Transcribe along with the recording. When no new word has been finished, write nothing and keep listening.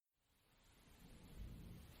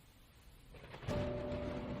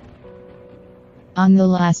On the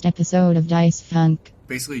last episode of Dice Funk.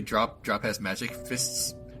 Basically, Drop has magic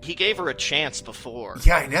fists. He gave her a chance before.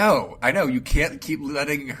 Yeah, I know. You can't keep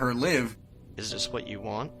letting her live. Is this what you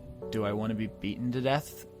want? Do I want to be beaten to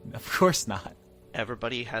death? Of course not.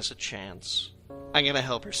 Everybody has a chance. I'm gonna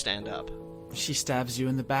help her stand up. She stabs you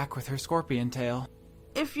in the back with her scorpion tail.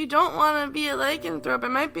 If you don't want to be a lycanthrope, I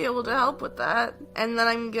might be able to help with that. And then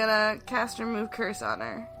I'm gonna cast Remove Curse on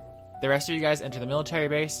her. The rest of you guys enter the military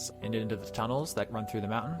base and into the tunnels that run through the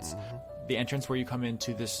mountains. The entrance where you come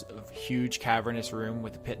into this huge cavernous room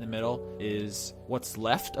with the pit in the middle is what's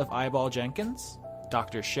left of Eyeball Jenkins.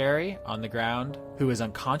 Dr. Sherry on the ground, who is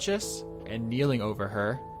unconscious, and kneeling over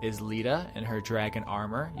her is Lita in her dragon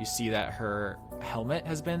armor. You see that her helmet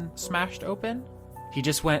has been smashed open. He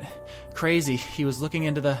just went crazy. He was looking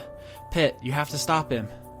into the pit. You have to stop him.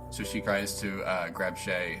 So she tries to grab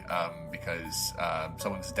Shay because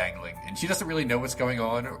someone's dangling. And she doesn't really know what's going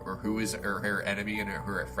on or who is her enemy and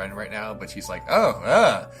her friend right now. But she's like,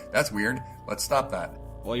 that's weird. Let's stop that.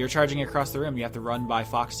 While you're charging across the room, you have to run by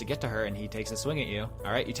Fox to get to her, and he takes a swing at you.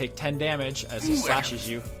 All right, you take 10 damage as he slashes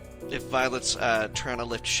you. If Violet's trying to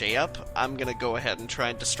lift Shay up, I'm gonna go ahead and try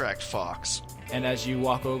and distract Fox. And as you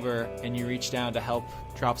walk over and you reach down to help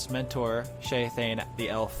Drop's mentor, Shaethane the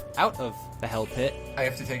elf, out of the hell pit. I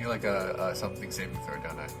have to take like a something saving throw,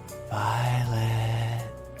 don't Violet.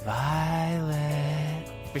 I?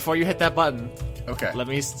 Before you hit that button, Okay. let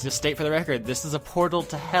me just state for the record, this is a portal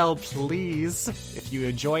to hell, please. If you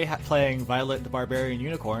enjoy playing Violet the Barbarian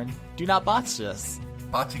Unicorn, do not botch this.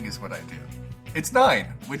 Botching is what I do. It's 9,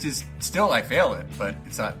 which is still, I fail it, but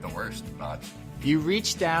it's not the worst botch. You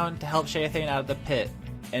reach down to help Shaethane out of the pit,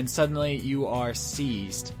 and suddenly you are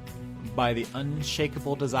seized by the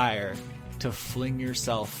unshakable desire to fling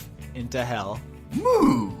yourself into hell.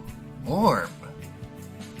 Moo! Warm.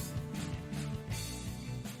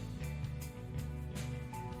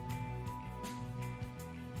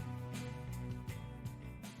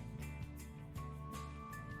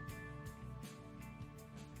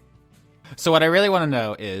 So what I really want to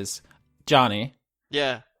know is, Johnny,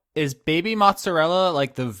 Yeah. is baby mozzarella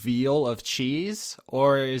like the veal of cheese,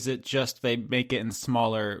 or is it just they make it in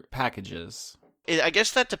smaller packages? I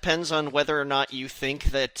guess that depends on whether or not you think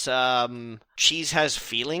that cheese has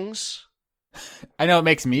feelings. I know it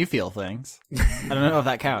makes me feel things. I don't know if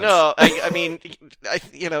that counts. No, I mean,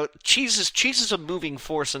 cheese is a moving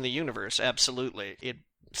force in the universe. Absolutely, it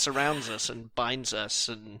surrounds us and binds us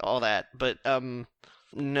and all that. But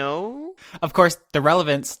no. Of course, the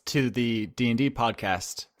relevance to the D&D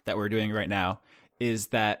podcast that we're doing right now is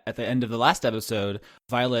that at the end of the last episode,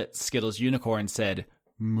 Violet Skittles Unicorn said,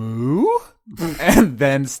 "Moo?" and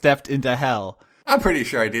then stepped into hell. I'm pretty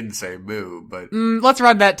sure I didn't say moo, but... Let's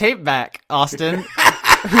run that tape back, Austin,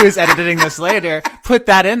 who is editing this later. Put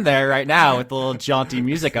that in there right now with a little jaunty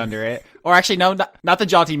music under it. Or actually, no, not the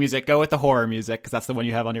jaunty music. Go with the horror music, because that's the one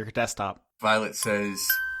you have on your desktop. Violet says,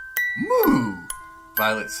 moo!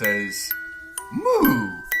 Violet says, moo!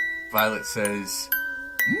 Violet says,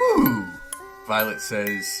 moo! Violet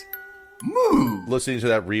says, moo! Listening to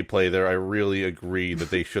that replay there, I really agree that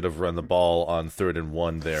they should have run the ball on 3rd and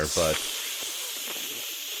 1 there, but...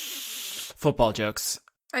 Football jokes.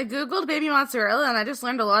 I googled baby mozzarella and I just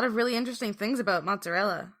learned a lot of really interesting things about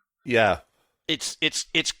mozzarella. Yeah. It's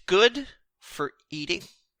good for eating.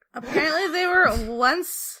 Apparently they were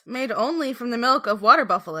once made only from the milk of water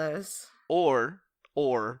buffaloes. Or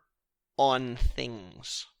on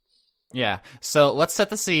things. Yeah, so let's set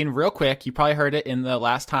the scene real quick. You probably heard it in the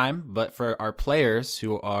last time, but for our players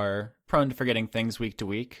who are prone to forgetting things week to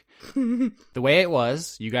week, the way it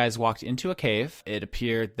was, you guys walked into a cave. It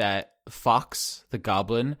appeared that Fox, the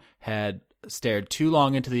goblin, had stared too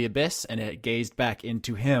long into the abyss and it gazed back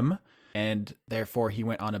into him, and therefore he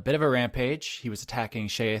went on a bit of a rampage. He was attacking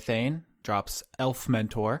Shaethane, Drop's elf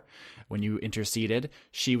mentor. When you interceded,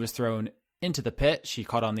 she was thrown into the pit. She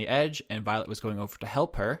caught on the edge, and Violet was going over to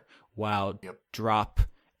help her, while Drop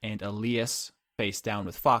and Alias faced down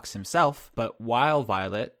with Fox himself. But while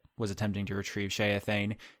Violet was attempting to retrieve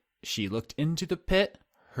Shaethane, she looked into the pit,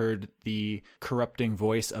 heard the corrupting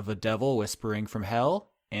voice of a devil whispering from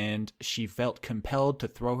hell, and she felt compelled to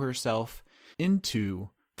throw herself into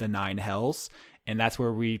the 9 hells. And that's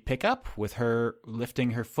where we pick up, with her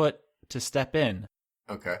lifting her foot to step in.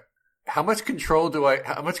 Okay. How much control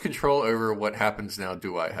over what happens now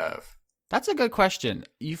do I have? That's a good question.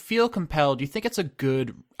 You feel compelled. You think it's a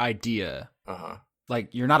good idea. Uh-huh.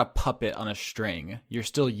 like, you're not a puppet on a string. You're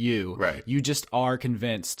still you. Right. You just are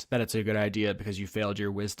convinced that it's a good idea because you failed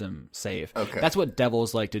your wisdom save. Okay. That's what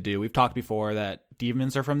devils like to do. We've talked before that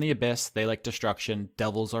demons are from the abyss. They like destruction.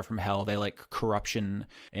 Devils are from hell. They like corruption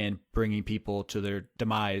and bringing people to their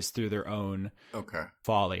demise through their own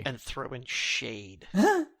folly. And throwing shade.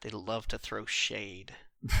 They love to throw shade.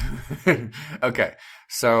 Okay.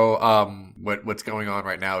 So what's going on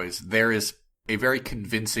right now is there is a very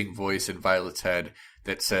convincing voice in Violet's head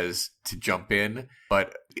that says to jump in,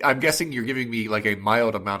 but I'm guessing you're giving me like a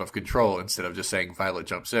mild amount of control instead of just saying Violet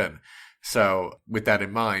jumps in. So with that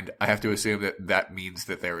in mind, I have to assume that that means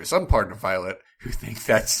that there is some part of Violet who thinks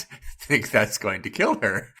that's going to kill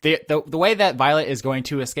her. The way that Violet is going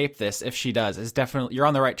to escape this, if she does, is definitely, you're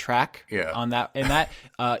on the right track. Yeah. On that, in that,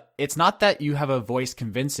 it's not that you have a voice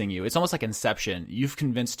convincing you. It's almost like Inception. You've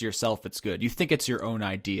convinced yourself it's good. You think it's your own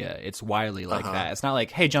idea. It's wily like that. It's not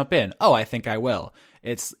like, hey, jump in. Oh, I think I will.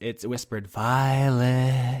 It's whispered,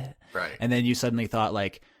 Violet. Right. And then you suddenly thought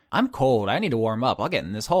like, I'm cold. I need to warm up. I'll get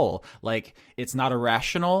in this hole. Like, it's not a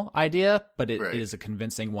rational idea, but it is a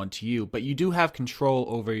convincing one to you. But you do have control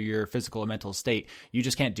over your physical and mental state. You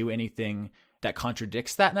just can't do anything that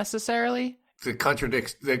contradicts that necessarily. That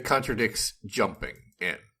contradicts jumping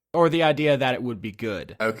in. Or the idea that it would be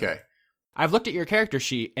good. Okay. I've looked at your character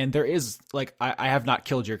sheet, and there is, like, I have not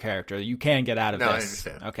killed your character. You can get out of this. I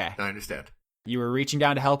understand. Okay. I understand. You were reaching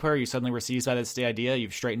down to help her. You suddenly were seized by this idea.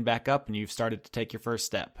 You've straightened back up, and you've started to take your first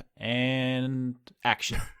step. And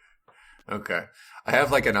action. Okay. I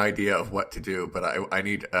have like an idea of what to do, but I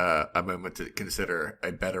need a moment to consider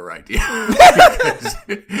a better idea.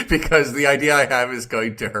 because the idea I have is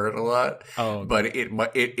going to hurt a lot. Oh. But it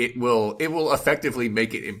will effectively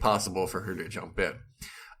make it impossible for her to jump in.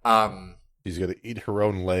 She's going to eat her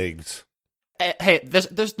own legs. Hey,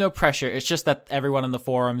 there's no pressure. It's just that everyone in the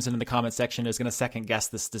forums and in the comment section is going to second guess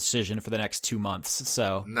this decision for the next 2 months.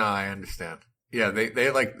 So No, I understand. Yeah,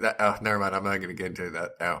 they like that. Oh, never mind. I'm not going to get into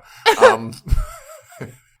that now.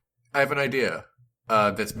 I have an idea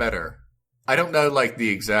that's better. I don't know like the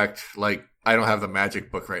exact I don't have the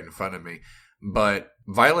magic book right in front of me, but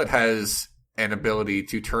Violet has an ability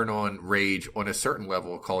to turn on rage on a certain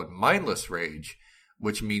level called mindless rage,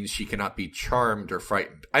 which means she cannot be charmed or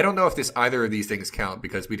frightened. I don't know if either of these things count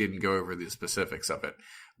because we didn't go over the specifics of it,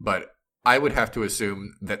 but I would have to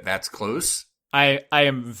assume that that's close. I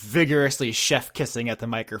am vigorously chef kissing at the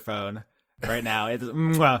microphone right now. It's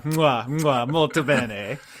mwah, mwah, mwah, molto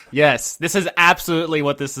bene. Yes, this is absolutely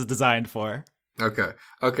what this is designed for. Okay.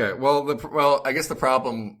 Well, I guess the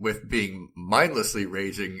problem with being mindlessly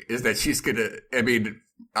raging is that she's gonna. I mean,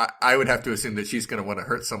 I would have to assume that she's gonna want to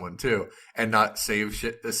hurt someone too, and not save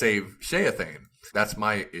Sheathane. That's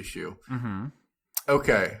my issue. Mm-hmm.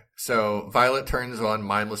 Okay, so Violet turns on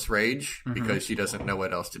mindless rage because she doesn't know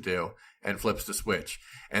what else to do, and flips the switch,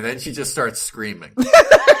 and then she just starts screaming.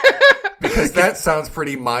 Because that sounds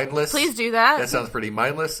pretty mindless. Please do that. That sounds pretty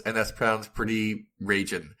mindless, and that sounds pretty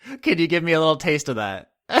raging. Can you give me a little taste of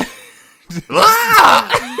that?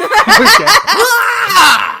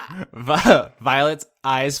 Violet's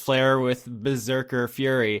eyes flare with berserker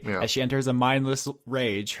fury as she enters a mindless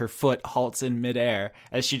rage. Her foot halts in midair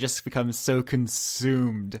as she just becomes so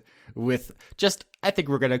consumed with just, I think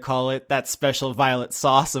we're going to call it that special Violet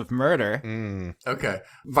sauce of murder. Okay.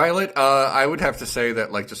 Violet, I would have to say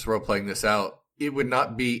that, like, just role-playing this out, it would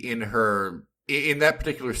not be in her... In that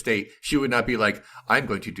particular state, she would not be like, I'm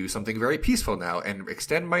going to do something very peaceful now and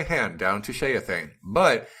extend my hand down to Sheathane.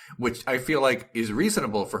 But, which I feel like is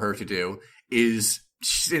reasonable for her to do, is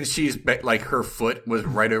since she's, like, her foot was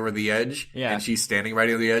right over the edge, and she's standing right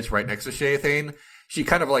over the edge right next to Sheathane, she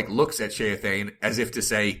kind of, like, looks at Sheathane as if to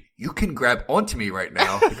say, you can grab onto me right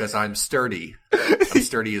now because I'm sturdy. I'm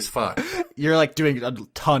sturdy as fuck. You're, like, doing a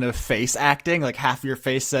ton of face acting. Like, half of your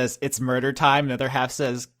face says, it's murder time, and the other half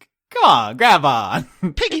says, come on, grab on.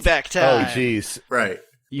 Piggyback time. Oh, jeez. Right.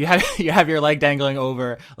 You have your leg dangling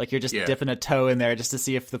over, like you're just dipping a toe in there just to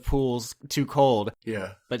see if the pool's too cold.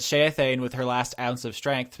 Yeah. But Sheathane, with her last ounce of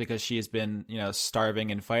strength, because she has been,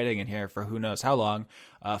 starving and fighting in here for who knows how long,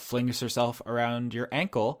 flings herself around your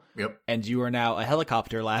ankle. Yep. And you are now a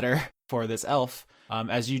helicopter ladder for this elf.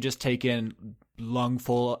 As you just take in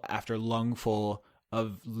lungful after lungful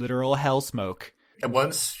of literal hell smoke. And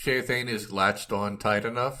once Sheathane is latched on tight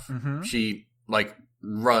enough, she, like,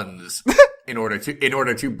 runs in order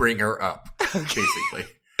to bring her up, basically.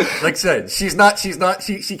 Like I said,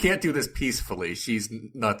 she can't do this peacefully. She's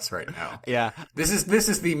nuts right now. Yeah. This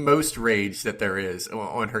is the most rage that there is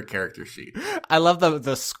on her character sheet. I love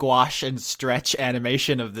the squash and stretch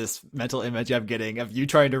animation of this mental image I'm getting of you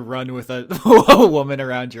trying to run with a woman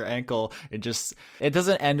around your ankle. It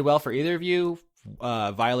doesn't end well for either of you,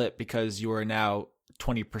 Violet, because you are now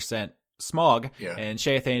 20% smog, and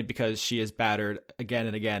Shaethane because she is battered again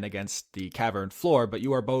and again against the cavern floor, but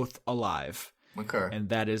you are both alive. Okay. And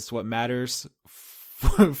that is what matters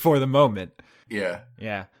for the moment. Yeah.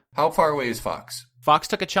 Yeah. How far away is Fox? Fox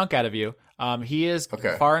took a chunk out of you. He is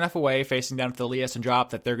far enough away facing down with Alias and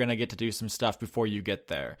Drop that they're going to get to do some stuff before you get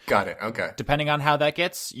there. Got it. Okay. Depending on how that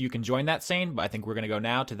gets, you can join that scene, but I think we're going to go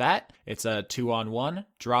now to that. It's a 2-on-1,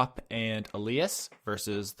 Drop and Alias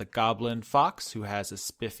versus the Goblin Fox, who has a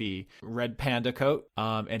spiffy red panda coat,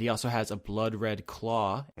 and he also has a blood red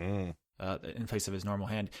claw. In place of his normal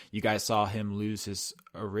hand. You guys saw him lose his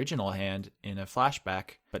original hand in a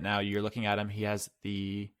flashback, but now you're looking at him. He has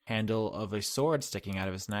the handle of a sword sticking out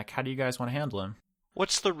of his neck. How do you guys want to handle him?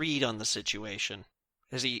 What's the read on the situation?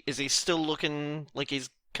 Is he still looking like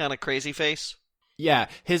he's kind of crazy face? Yeah,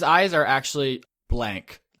 his eyes are actually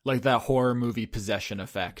blank, like that horror movie possession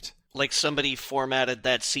effect. Like somebody formatted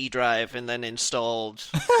that C drive and then installed,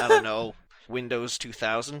 I don't know, Windows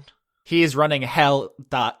 2000? He is running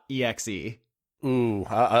hell.exe. Ooh,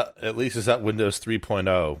 at least it's not Windows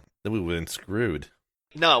 3.0. Then we would have been screwed.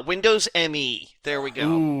 No, Windows ME. There we go.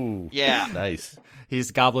 Ooh, yeah. Nice. He's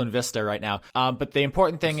Goblin Vista right now. But the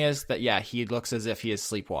important thing is that, he looks as if he is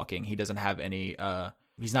sleepwalking. He doesn't have any,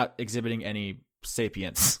 he's not exhibiting any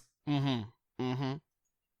sapience. So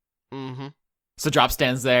Drop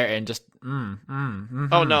stands there and just,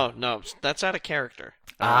 Oh, no, that's out of character.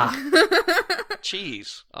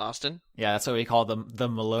 Jeez, Austin. Yeah, that's what we call the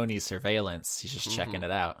Maloney surveillance. He's just checking it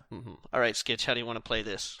out. All right, Skitch, how do you want to play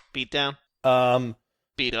this? Beat down?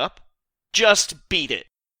 Beat up? Just beat it.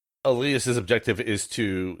 Alias's objective is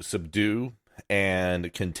to subdue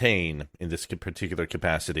and contain in this particular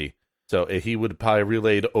capacity. So he would probably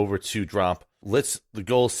relay over to Drop. The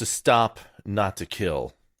goal is to stop, not to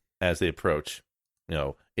kill, as they approach,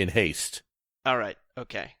 in haste. All right,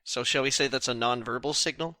 okay. So shall we say that's a nonverbal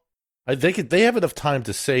signal? They have enough time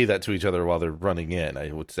to say that to each other while they're running in,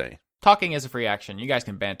 I would say. Talking is a free action. You guys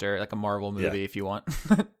can banter like a Marvel movie if you want.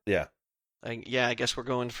 Yeah. I guess we're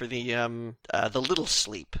going for the little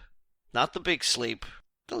sleep. Not the big sleep,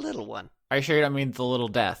 the little one. Are you sure you don't mean the little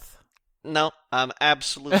death? No, I'm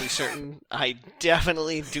absolutely certain. I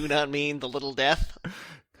definitely do not mean the little death.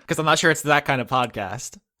 Because I'm not sure it's that kind of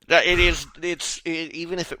podcast. It is.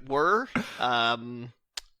 Even if it were.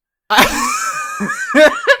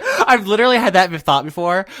 I've literally had that thought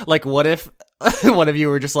before. Like, what if one of you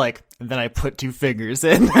were just like, and then I put 2 fingers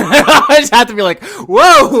in? I just have to be like,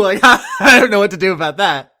 whoa! Like, I don't know what to do about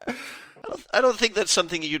that. I don't think that's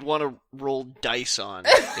something you'd want to roll dice on.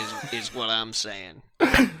 Is what I'm saying.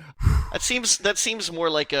 That seems more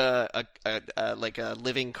like a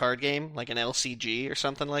living card game, like an LCG or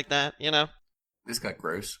something like that. This got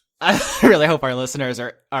gross. I really hope our listeners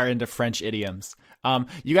are into French idioms.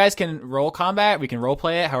 You guys can roll combat. We can role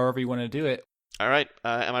play it however you want to do it. All right.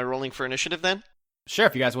 Am I rolling for initiative then? Sure,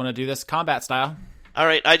 if you guys want to do this combat style. All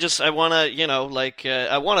right. I want to,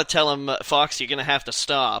 I want to tell him, Fox, you're going to have to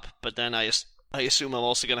stop. But then I assume I'm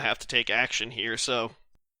also going to have to take action here, so.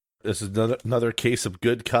 This is another case of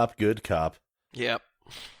good cop, good cop. Yep.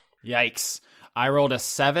 Yikes. I rolled a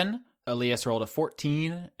 7. Alias rolled a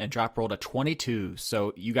 14, and Drop rolled a 22.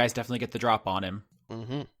 So you guys definitely get the drop on him.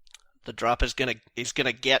 Mm-hmm. The drop is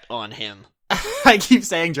gonna get on him. I keep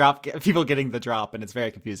saying drop, people getting the drop, and it's very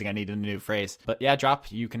confusing. I need a new phrase. But yeah,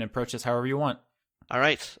 Drop, you can approach this however you want. All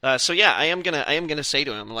right. So yeah, I am gonna say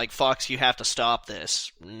to him, like, Fox, you have to stop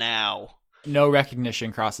this now. No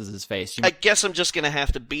recognition crosses his face. I guess I'm just gonna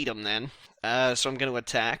have to beat him then. So I'm gonna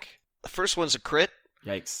attack. The first one's a crit.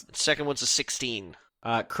 Yikes. The second one's a 16.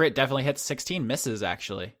 Crit definitely hits. 16 misses,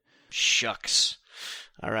 actually. Shucks.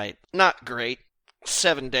 All right. Not great.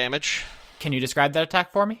 7 damage. Can you describe that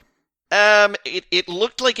attack for me? It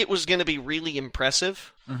looked like it was going to be really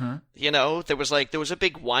impressive. Mm-hmm. There was a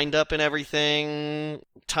big wind up and everything.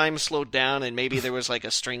 Time slowed down, and maybe there was like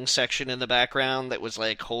a string section in the background that was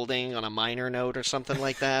like holding on a minor note or something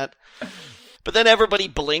like that. But then everybody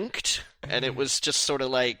blinked, and it was just sort of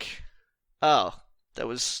like, oh, that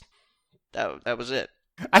was it.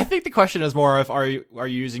 I think the question is more of are you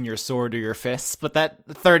using your sword or your fists, but that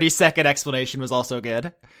 30-second explanation was also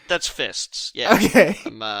good. That's fists. Yeah. Okay.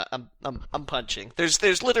 I'm punching.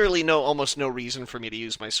 There's literally almost no reason for me to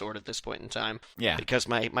use my sword at this point in time. Yeah. Because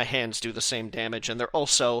my hands do the same damage, and they're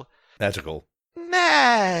also magical.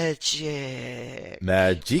 Magic.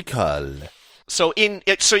 Magical. So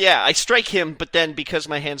I strike him, but then because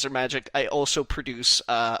my hands are magic, I also produce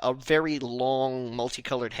a very long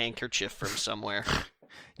multicolored handkerchief from somewhere.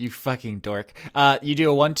 You fucking dork. You do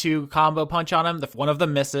a 1-2 combo punch on him. One of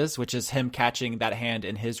them misses, which is him catching that hand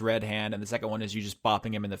in his red hand, and the second one is you just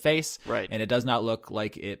bopping him in the face. Right. And it does not look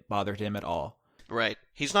like it bothered him at all. Right.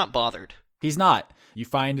 He's not bothered. He's not. You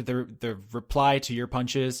find the reply to your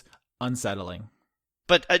punches unsettling.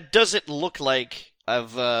 But does it look like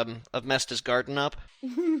I've messed his garden up?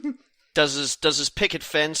 Does his picket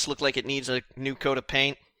fence look like it needs a new coat of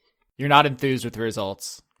paint? You're not enthused with the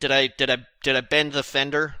results. Did I bend the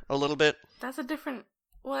fender a little bit? That's a different...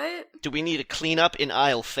 What? Do we need a cleanup in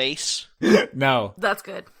aisle face? No. That's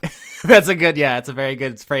good. That's a good, yeah, it's a very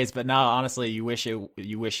good phrase, but no, honestly, you wish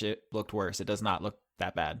it looked worse. It does not look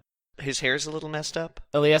that bad. His hair's a little messed up.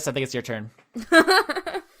 Elias, I think it's your turn.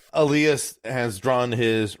 Elias has drawn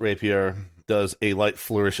his rapier, does a light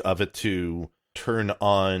flourish of it to turn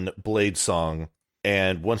on Blade Song,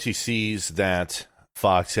 and once he sees that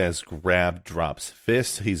Fox has grabbed Drop's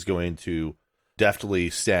fist, he's going to deftly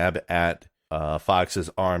stab at Fox's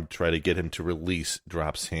arm to try to get him to release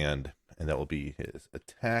Drop's hand, and that will be his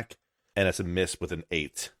attack, and it's a miss with an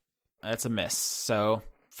 8. That's a miss. So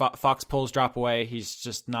Fox pulls Drop away. He's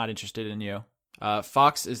just not interested in you.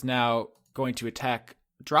 Fox is now going to attack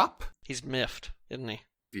Drop. He's miffed, isn't he?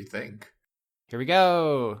 Do you think? Here we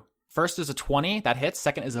go. First is a 20. That hits.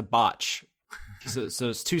 Second is a botch. So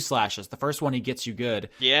it's 2 slashes. The first one, he gets you good.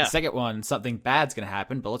 Yeah. The second one, something bad's going to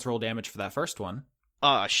happen, but let's roll damage for that first one.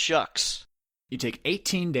 Aw, shucks. You take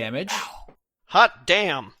 18 damage Hot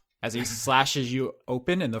damn. as he slashes you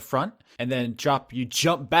open in the front, and then you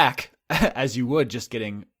jump back as you would just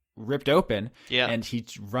getting ripped open. Yeah. And he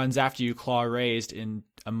runs after you, claw raised in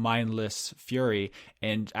a mindless fury,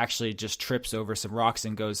 and actually just trips over some rocks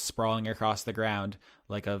and goes sprawling across the ground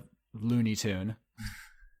like a Looney Tune.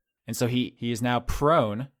 And so he is now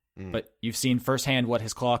prone, but you've seen firsthand what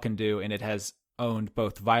his claw can do, and it has owned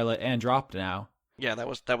both Violet and Drop now. Yeah, that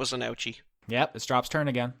was an ouchie. Yep, it's Drop's turn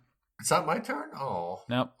again. It's not my turn? Oh.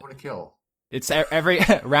 Nope. I want to kill. It's every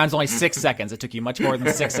round's only 6 seconds. It took you much more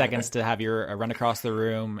than 6 seconds to have your run across the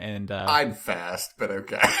room, and I'm fast, but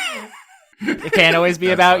okay. it can't always be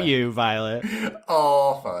That's about fine. you, Violet.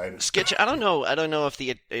 Oh, fine. Sketch. I don't know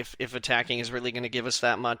if attacking is really going to give us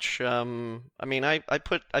that much. I mean, I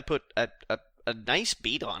put a nice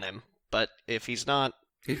beat on him, but if he's not,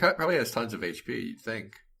 He probably has tons of HP, you'd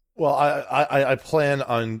think. Well, I plan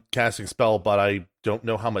on casting spell, but I don't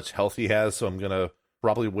know how much health he has, so I'm going to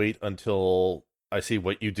probably wait until I see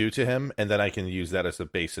what you do to him, and then I can use that as a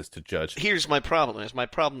basis to judge. here's my problem. Is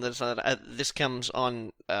that this comes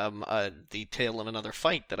on the tail of another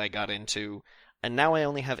fight that I got into, and now I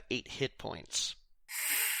only have 8 hit points.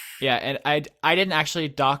 Yeah, and I didn't actually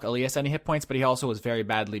dock Elias any hit points, but he also was very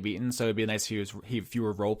badly beaten, so it'd be nice if you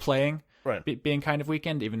were role-playing, Right. being kind of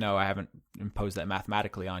weakened, even though I haven't imposed that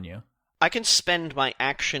mathematically on you. I can spend my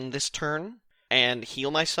action this turn and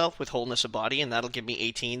heal myself with wholeness of body, and that'll give me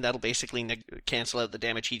 18. That'll basically cancel out the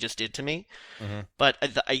damage he just did to me. Mm-hmm. But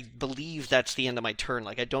I believe that's the end of my turn.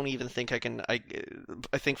 Like, I don't even think I can... I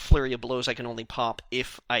think Flurry of Blows I can only pop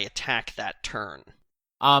if I attack that turn.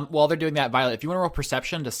 While they're doing that, Violet, if you want to roll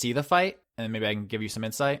Perception to see the fight, and maybe I can give you some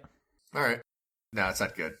insight. All right. No, it's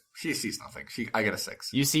not good. She sees nothing. I got a 6.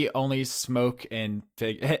 You see only smoke and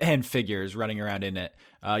figures running around in it.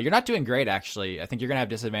 You're not doing great, actually. I think you're gonna have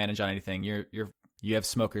disadvantage on anything. You have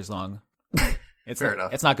smoker's lung. Fair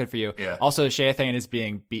enough. It's not good for you. Yeah. Also, Shathane is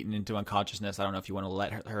being beaten into unconsciousness. I don't know if you want to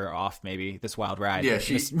let her off. Maybe this wild ride. Yeah,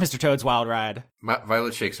 Mr. Toad's wild ride.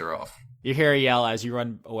 Violet shakes her off. You hear her yell as you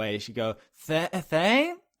run away. She go,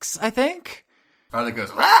 thanks. I think. Violet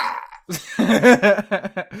goes, ah!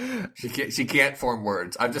 She can't form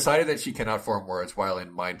words. I've decided that she cannot form words while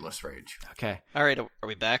in mindless rage. Okay. All right, are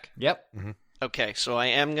we back? Yep. Mm-hmm. Okay, so I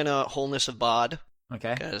am gonna wholeness of bod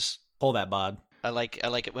Okay. because Hold that, bod. I like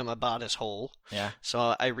it when my bod is whole. Yeah.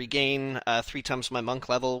 So I regain 3 times my monk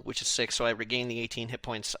level, which is 6. So I regain the 18 hit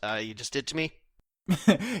points you just did to me.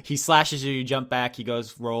 He slashes you, you jump back, he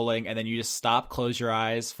goes rolling, and then you just stop, close your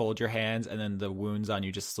eyes, fold your hands, and then the wounds on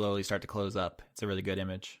you just slowly start to close up. It's a really good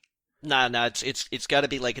image. Nah, it's got to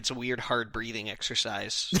be like it's a weird hard breathing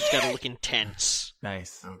exercise. It's got to look intense.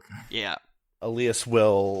 Nice. Okay. Yeah. Elias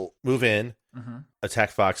will move in, Mm-hmm. attack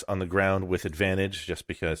Fox on the ground with advantage, just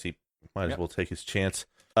because he might as Yep. well take his chance.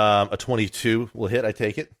 A 22 will hit, I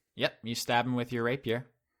take it. Yep, you stab him with your rapier.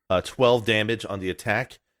 12 damage on the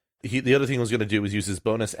attack. The other thing he was going to do was use his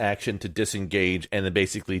bonus action to disengage and then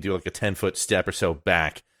basically do like a 10-foot step or so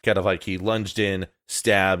back. Kind of like he lunged in,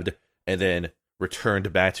 stabbed, and then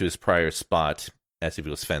returned back to his prior spot as if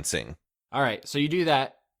he was fencing. All right, so you do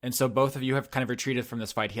that, and so both of you have kind of retreated from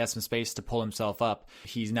this fight. He has some space to pull himself up.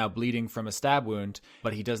 He's now bleeding from a stab wound,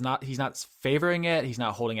 but he's not favoring it. He's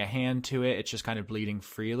not holding a hand to it. It's just kind of bleeding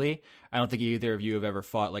freely. I don't think either of you have ever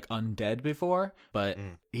fought like undead before, but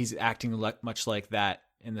he's acting much like that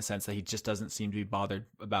in the sense that he just doesn't seem to be bothered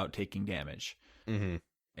about taking damage. Mm-hmm.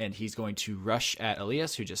 And he's going to rush at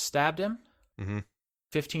Alias, who just stabbed him. Mm-hmm.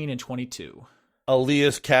 15 and 22.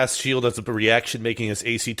 Alias casts shield as a reaction, making his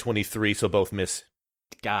AC 23, so both miss.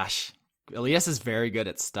 Gosh, Alias is very good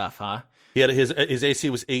at stuff, huh? He had his AC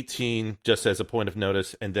was 18, just as a point of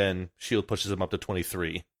notice, and then shield pushes him up to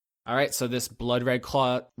 23. All right, so this blood red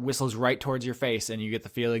claw whistles right towards your face, and you get the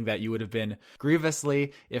feeling that you would have been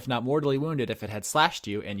grievously, if not mortally wounded, if it had slashed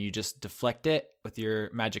you, and you just deflect it with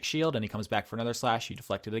your magic shield, and he comes back for another slash. You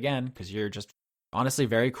deflect it again because you're just honestly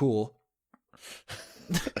very cool.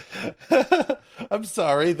 I'm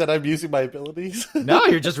sorry that I'm using my abilities. No,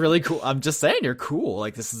 you're just really cool. I'm just saying you're cool.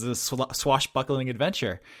 Like, this is a swashbuckling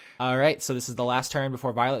adventure. All right, so this is the last turn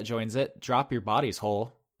before Violet joins it. Drop your bodies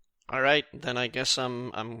whole. All right, then I guess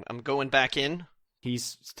I'm going back in.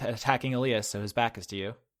 He's attacking Alias, so his back is to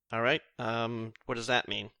you. All right. What does that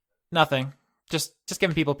mean? Nothing. Just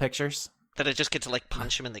giving people pictures. That I just get to like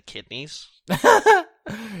punch him in the kidneys? You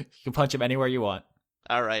can punch him anywhere you want.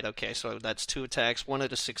 All right. Okay. So that's 2 attacks. 1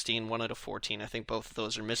 out of 16. 1 out of 14. I think both of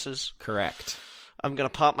those are misses. Correct. I'm gonna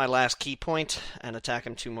pop my last key point and attack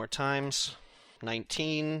him 2 more times.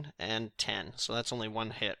 19 and 10. So that's only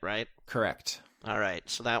 1 hit, right? Correct. All right.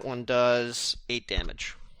 So that one does 8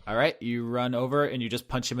 damage. All right. You run over and you just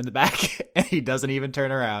punch him in the back, and he doesn't even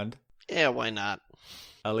turn around. Yeah. Why not?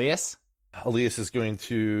 Alias? Alias is going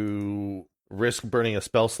to risk burning a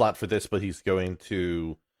spell slot for this, but he's going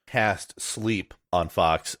to cast Sleep on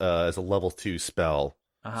Fox as a level 2 spell.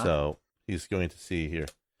 Uh-huh. So he's going to see here.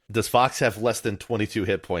 Does Fox have less than 22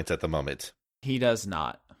 hit points at the moment? He does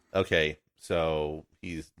not. Okay, so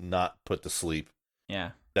he's not put to sleep.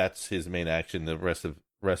 Yeah. That's his main action. The rest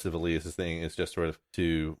of Elias's thing is just sort of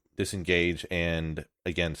to disengage and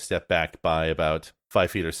again step back by about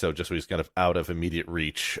 5 feet or so, just so he's kind of out of immediate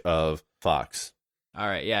reach of Fox. All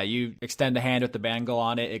right, yeah, you extend a hand with the bangle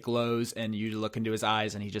on it, it glows, and you look into his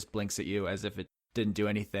eyes, and he just blinks at you as if it didn't do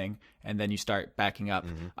anything, and then you start backing up.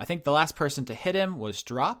 Mm-hmm. I think the last person to hit him was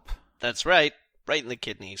Drop. That's right. Right in the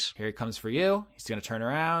kidneys. Here he comes for you. He's going to turn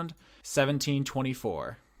around.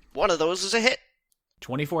 17-24. One of those is a hit.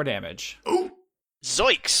 24 damage. Ooh!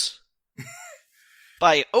 Zoinks!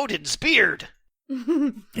 By Odin's beard!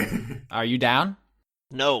 Are you down?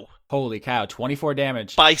 No. Holy cow, 24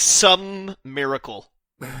 damage. By some miracle.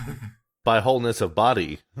 By wholeness of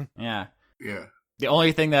body. Yeah. Yeah. The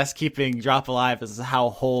only thing that's keeping Drop alive is how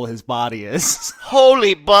whole his body is.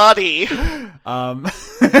 Holy body!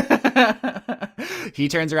 He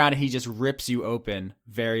turns around and he just rips you open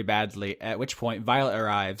very badly, at which point Violet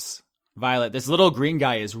arrives. Violet, this little green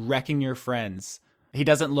guy is wrecking your friends. He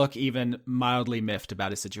doesn't look even mildly miffed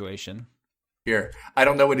about his situation. Here, I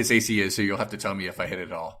don't know what his AC is, so you'll have to tell me if I hit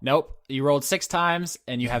it all. Nope. You rolled 6 times,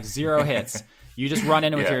 and you have 0 hits. You just run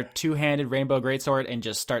in with your 2-handed rainbow greatsword and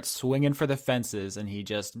just start swinging for the fences, and he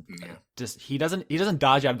just he doesn't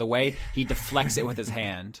dodge out of the way. He deflects it with his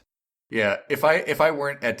hand. Yeah, if I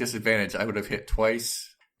weren't at disadvantage, I would have hit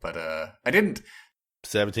twice, but I didn't.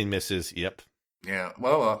 17 misses. Yep. Yeah.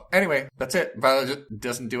 Well. Anyway, that's it. Violet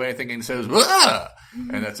doesn't do anything and says, "Wah!"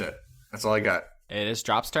 And that's it. That's all I got. It is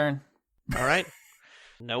Drop's turn. All right.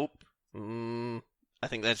 Nope. I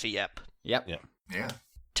think that's a yep. Yep. Yeah.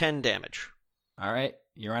 10 damage. All right.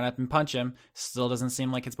 You run up and punch him. Still doesn't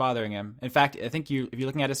seem like it's bothering him. In fact, I think if you're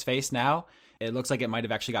looking at his face now, it looks like it might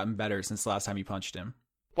have actually gotten better since the last time you punched him.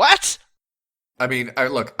 What? I mean,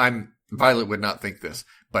 Violet would not think this,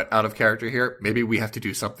 but out of character here, maybe we have to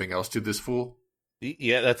do something else to this fool.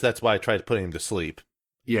 Yeah, that's why I tried putting him to sleep.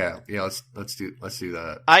 Yeah. Let's do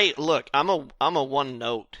that. I'm a one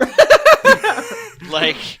note.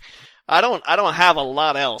 Like, I don't have a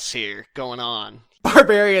lot else here going on.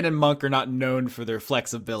 Barbarian and Monk are not known for their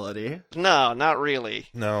flexibility. No, not really.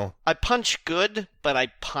 No. I punch good, but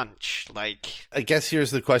I punch, like... I guess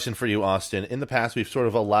here's the question for you, Austin. In the past, we've sort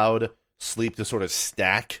of allowed sleep to sort of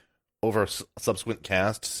stack over subsequent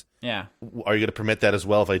casts. Yeah. Are you going to permit that as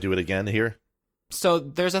well if I do it again here? So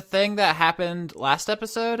there's a thing that happened last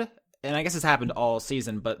episode, and I guess it's happened all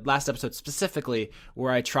season, but last episode specifically,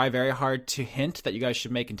 where I try very hard to hint that you guys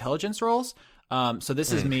should make intelligence rolls. So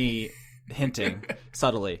this is me hinting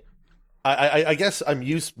subtly. I guess I'm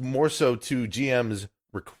used more so to GMs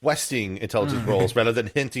requesting intelligence rolls rather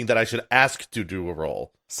than hinting that I should ask to do a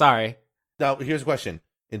roll. Sorry. Now, here's a question.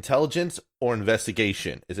 Intelligence or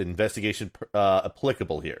investigation? Is investigation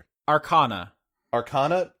applicable here? Arcana.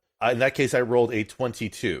 Arcana? In that case, I rolled a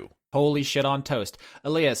 22. Holy shit on toast.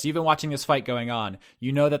 Elias, you've been watching this fight going on.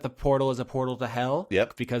 You know that the portal is a portal to hell.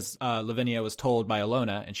 Yep. Because Lavinia was told by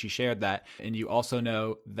Alona, and she shared that. And you also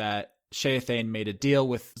know that Sheathane made a deal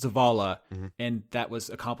with Zavala, and that was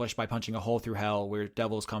accomplished by punching a hole through hell where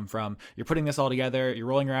devils come from. You're putting this all together. You're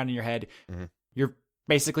rolling around in your head. You're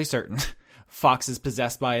basically certain Fox is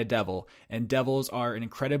possessed by a devil, and devils are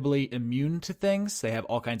incredibly immune to things. They have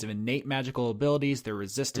all kinds of innate magical abilities. They're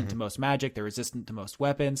resistant to most magic. They're resistant to most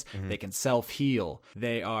weapons. They can self-heal.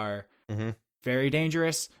 They are very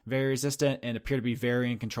dangerous, very resistant, and appear to be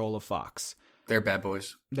very in control of Fox. They're bad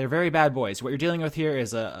boys. They're very bad boys. What you're dealing with here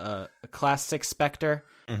is a class 6 specter.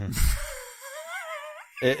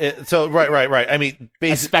 So, right. I mean,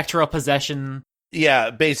 A spectral possession. yeah,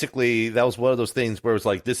 basically, that was one of those things where it was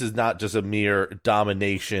like, this is not just a mere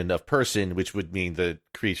domination of person, which would mean the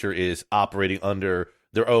creature is operating under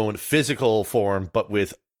their own physical form, but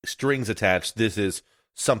with strings attached. This is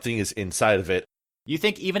something is inside of it. You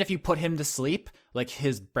think even if you put him to sleep, like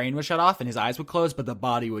his brain would shut off and his eyes would close, but the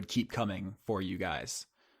body would keep coming for you guys.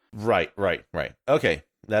 Right. Okay,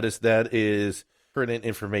 that is pertinent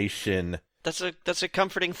information. That's a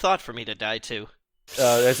comforting thought for me to die to.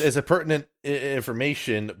 As a pertinent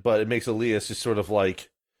information, but it makes Elias just sort of like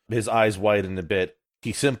his eyes widen a bit.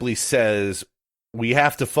 He simply says, "We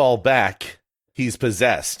have to fall back. He's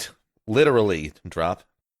possessed." Literally, drop.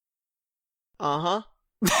 Uh-huh.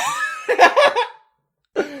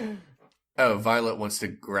 Oh, Violet wants to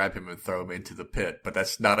grab him and throw him into the pit, but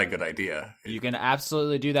that's not a good idea. You can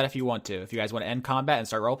absolutely do that if you want to. If you guys want to end combat and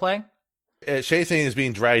start role-playing. Sheathane is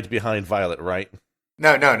being dragged behind Violet, right?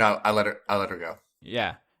 No. I let her go.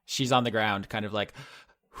 Yeah. She's on the ground, kind of like,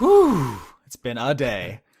 whew, it's been a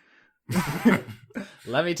day.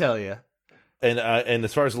 Let me tell you. And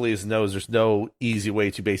as far as Elias knows, there's no easy way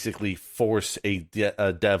to basically force a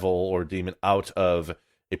devil or demon out of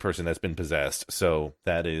a person that's been possessed. So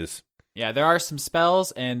that is... Yeah, there are some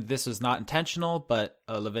spells, and this was not intentional, but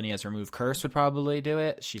Lavinia's Remove Curse would probably do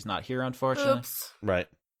it. She's not here, unfortunately. Oops. Right.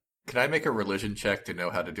 Can I make a religion check to know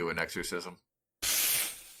how to do an exorcism?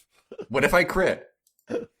 What if I crit?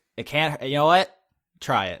 It can't... You know what?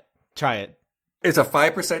 Try it. It's a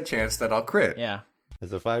 5% chance that I'll crit. Yeah.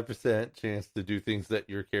 There's a 5% chance to do things that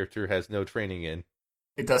your character has no training in.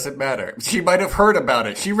 It doesn't matter. She might have heard about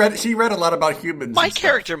it. She read a lot about humans. My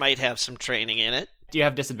character might have some training in it. Do you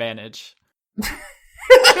have disadvantage?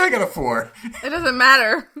 I got a 4. It doesn't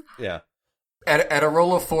matter. Yeah. At a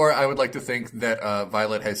roll of 4, I would like to think that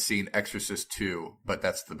Violet has seen Exorcist 2, but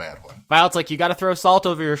that's the bad one. Violet's like, you gotta throw salt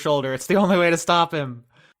over your shoulder. It's the only way to stop him.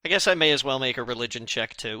 I guess I may as well make a religion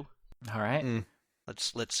check too. All right.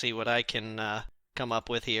 Let's see what I can come up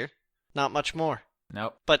with here. Not much more,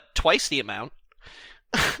 Nope. but twice the amount.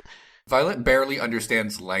 Violet barely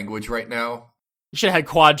understands language right now. You should have had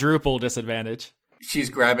quadruple disadvantage.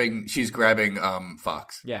 She's grabbing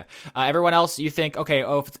Fox. Yeah. Everyone else, you think, okay,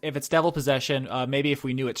 if it's devil possession, maybe if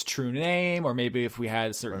we knew its true name, or maybe if we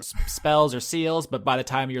had certain spells or seals, but by the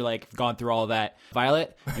time you're like gone through all that,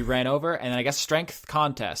 Violet, you ran over, and then I guess strength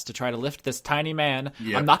contest to try to lift this tiny man.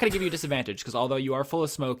 Yep. I'm not going to give you disadvantage, because although you are full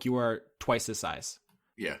of smoke, you are twice his size.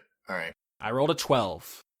 Yeah, alright. I rolled a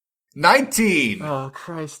 12. 19! Oh,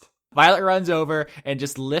 Christ. Violet runs over and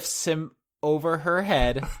just lifts him over her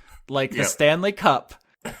head like the Yep. Stanley Cup,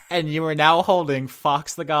 and you are now holding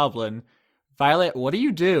Fox the Goblin. Violet, what do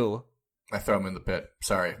you do? I throw him in the pit.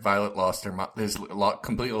 Sorry, Violet lost her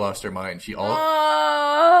completely lost her mind.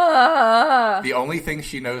 The only thing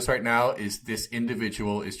she knows right now is this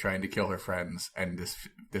individual is trying to kill her friends, and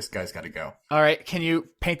this guy's got to go. All right, can you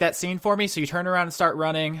paint that scene for me? So you turn around and start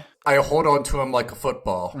running. I hold on to him like a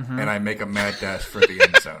football, and I make a mad dash for the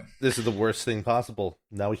end zone. This is the worst thing possible.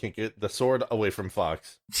 Now we can get the sword away from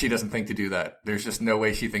Fox. She doesn't think to do that. There's just no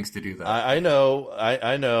way she thinks to do that. I know.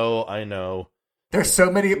 I know. There's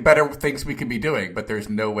so many better things we could be doing, but there's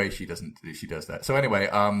no way she does that. So anyway,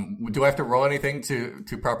 do I have to roll anything to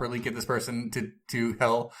properly get this person to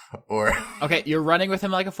hell? Or Okay, you're running with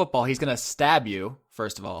him like a football. He's going to stab you,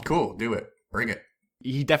 first of all. cool, do it. Bring it.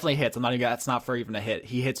 He definitely hits. That's not for even a hit.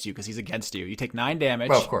 He hits you because he's against you. You take 9 damage.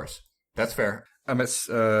 Well, of course. That's fair. I'm at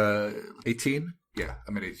 18? Yeah,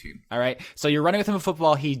 I'm at 18. All right. So you're running with him a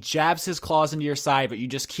football. He jabs his claws into your side, but you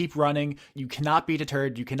just keep running. You cannot be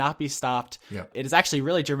deterred. You cannot be stopped. Yeah. It is actually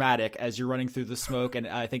really dramatic as you're running through the smoke, and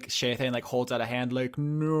I think Sheathane like holds out a hand like,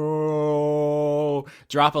 no.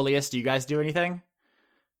 Drop Elias. Do you guys do anything?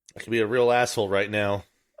 I could be a real asshole right now.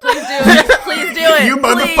 Please do it. Please do it. You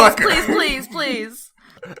motherfucker. Please.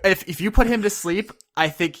 If you put him to sleep, I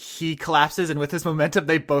think he collapses, and with his momentum,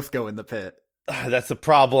 they both go in the pit. That's a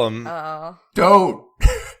problem. Oh. Don't.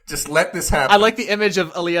 Just let this happen. I like the image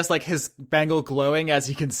of Alias, like his bangle glowing as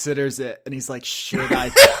he considers it, and he's like, should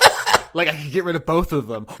I? Like, I can get rid of both of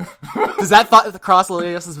them. Does that thought cross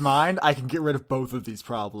Alias's mind? I can get rid of both of these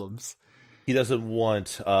problems. He doesn't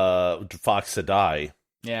want Fox to die.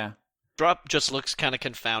 Yeah. Drop just looks kind of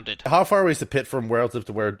confounded. How far away is the pit from relative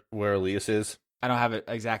to where Elias is? I don't have an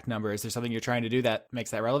exact number. Is there something you're trying to do that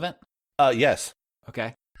makes that relevant? Yes.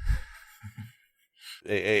 Okay.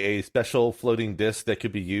 A special floating disc that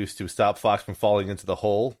could be used to stop Fox from falling into the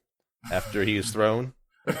hole after he is thrown.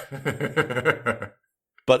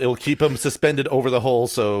 But it will keep him suspended over the hole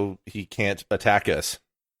so he can't attack us.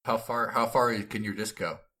 How far can your disc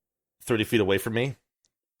go? 30 feet away from me.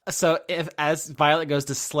 So as Violet goes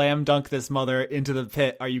to slam dunk this mother into the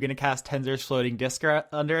pit, are you going to cast Tensor's floating disc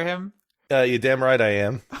under him? You're damn right I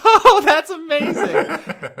am. Oh, that's amazing.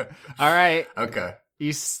 All right. Okay.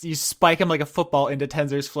 You spike him like a football into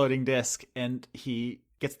Tensor's floating disc, and he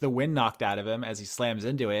gets the wind knocked out of him as he slams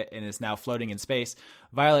into it and is now floating in space.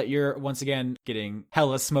 Violet, you're once again getting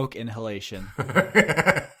hella smoke inhalation.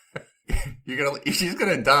 She's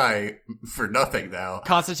gonna die for nothing now.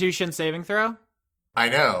 Constitution saving throw? I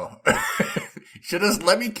know. Should have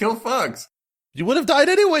let me kill Fox. You would have died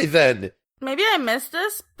anyway then. Maybe I missed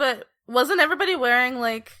this, but wasn't everybody wearing,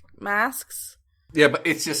 like, masks? Yeah, but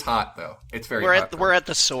it's just hot though. It's very hot. We're at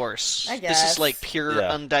the source. I This guess. is like pure,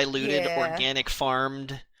 Yeah. undiluted, Yeah. organic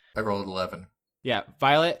farmed. I rolled 11. Yeah,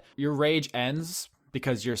 Violet, your rage ends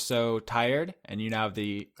because you're so tired, and you now have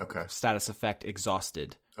the Okay. status effect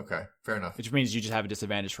exhausted, Okay. Fair enough. which means you just have a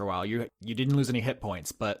disadvantage for a while. You didn't lose any hit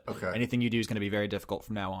points, but Okay. anything you do is going to be very difficult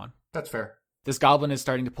from now on. That's fair. This goblin is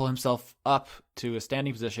starting to pull himself up to a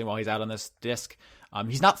standing position while he's out on this disc.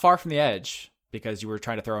 He's not far from the edge because you were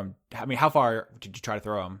trying to throw him. I mean, how far did you try to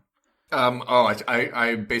throw him?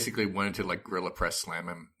 I basically wanted to like gorilla press slam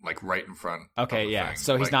him like right in front. Okay, of the yeah. thing.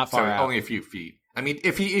 So he's Like, not far out. only a few feet. I mean,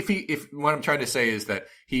 if what I'm trying to say is that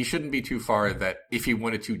he shouldn't be too far. That if he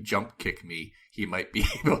wanted to jump kick me, he might be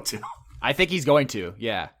able to. I think he's going to.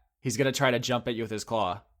 Yeah, he's going to try to jump at you with his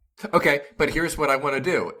claw. Okay, but here's what I want to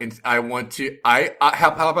do. And I want to.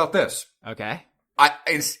 How about this? Okay.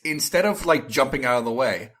 Instead of like jumping out of the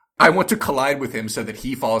way, I want to collide with him so that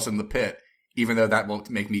he falls in the pit, even though that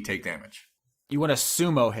won't make me take damage. You want to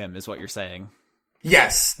sumo him, is what you're saying.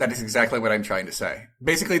 Yes, that is exactly what I'm trying to say.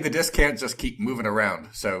 Basically, the disc can't just keep moving around.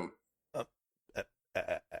 So,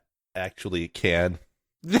 Actually, it can.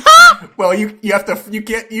 well, you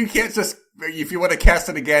can't just if you want to cast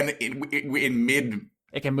it again in mid.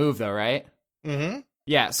 It can move though, right? Mm-hmm.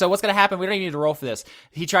 Yeah, so what's going to happen, we don't even need to roll for this.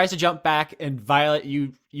 He tries to jump back, and Violet,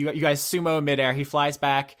 you guys sumo in midair. He flies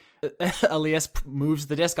back. Alias moves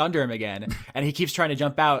the disc under him again, and he keeps trying to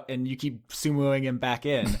jump out, and you keep sumoing him back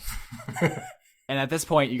in. And at this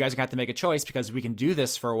point, you guys are going to have to make a choice, because we can do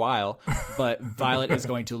this for a while, but Violet is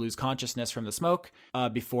going to lose consciousness from the smoke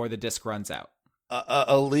before the disc runs out.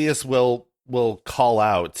 Elias will call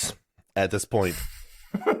out at this point.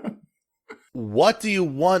 What do you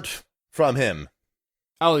want from him?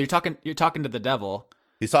 Oh, you're talking to the devil.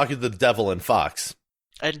 He's talking to the devil and Fox.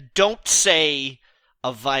 And don't say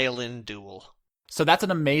a violin duel. So that's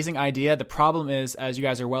an amazing idea. The problem is, as you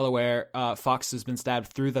guys are well aware, Fox has been stabbed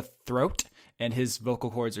through the throat, and his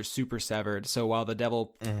vocal cords are super severed. So while the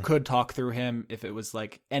devil could talk through him if it was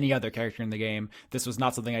like any other character in the game, this was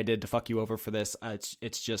not something I did to fuck you over for this.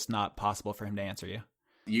 It's just not possible for him to answer you.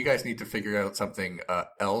 You guys need to figure out something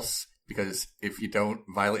else, because if you don't,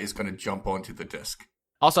 Violet is going to jump onto the disc.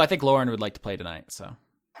 Also, I think Lauren would like to play tonight, so.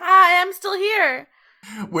 Hi, I'm still here.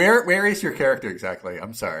 Where is your character exactly?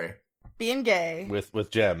 I'm sorry. Being gay.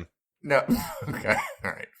 With Jem. No. Okay.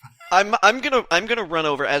 All right. I'm gonna run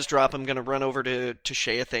over as Drop. I'm gonna run over to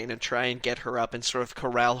Shayathane and try and get her up and sort of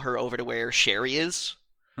corral her over to where Sherry is.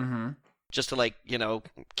 Mm-hmm. Just to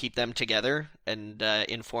keep them together and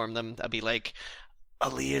inform them. I'll be like,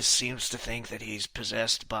 Alias seems to think that he's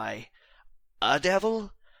possessed by a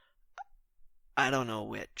devil. I don't know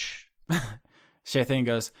which. Shathane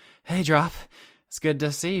goes, "Hey, Drop. It's good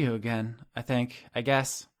to see you again, I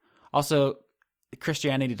guess. Also,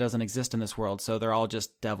 Christianity doesn't exist in this world, so they're all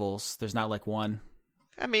just devils. There's not like one."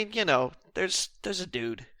 I mean, there's a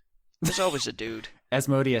dude. There's always a dude.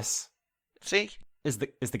 Asmodeus See? is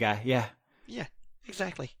the guy, yeah. Yeah,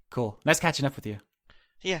 exactly. Cool. Nice catching up with you.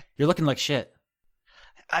 Yeah. You're looking like shit.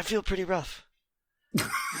 I feel pretty rough.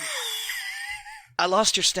 I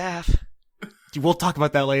lost your staff. We'll talk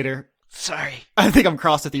about that later. Sorry. I think I'm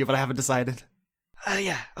cross with you, but I haven't decided.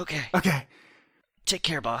 Yeah, okay. Okay. Take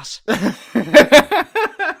care, boss.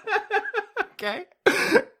 Okay.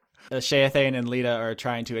 Shayathane and Lita are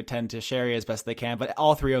trying to attend to Sherry as best they can, but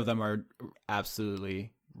all three of them are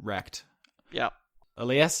absolutely wrecked. Yeah.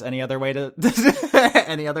 Elias, any other way to...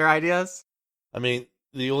 any other ideas? I mean,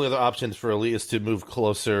 the only other option for Alias to move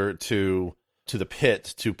closer to the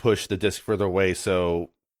pit to push the disc further away,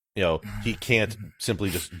 so he can't simply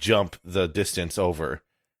just jump the distance over.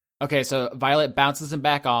 Okay, so Violet bounces him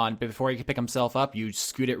back on, but before he can pick himself up, you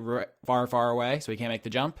scoot it far, far away so he can't make the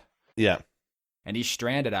jump. Yeah. And he's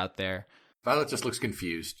stranded out there. Violet just looks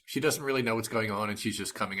confused. She doesn't really know what's going on, and she's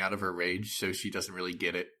just coming out of her rage, so she doesn't really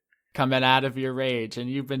get it. Coming out of your rage, and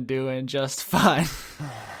you've been doing just fine.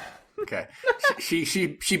 Okay.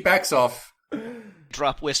 She backs off.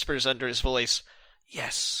 Drop whispers under his voice.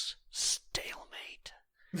 Yes, stalemate.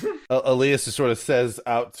 Alias sort of says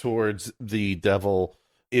out towards the devil,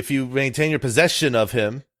 if you maintain your possession of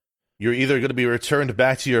him, you're either going to be returned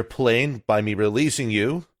back to your plane by me releasing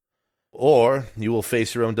you, or you will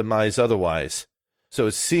face your own demise otherwise. So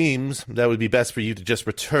it seems that would be best for you to just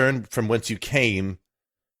return from whence you came.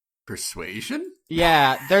 Persuasion?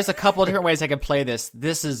 Yeah, there's a couple of different ways I can play this.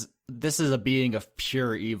 This is a being of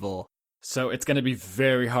pure evil. So it's going to be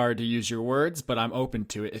very hard to use your words, but I'm open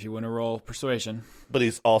to it if you want to roll persuasion. But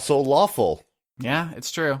he's also lawful. Yeah,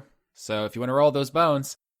 it's true. So if you want to roll those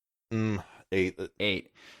bones. 8.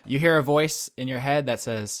 8. You hear a voice in your head that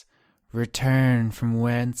says, return from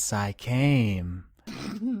whence I came.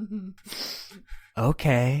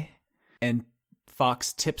 Okay. And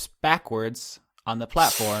Fox tips backwards on the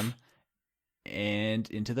platform and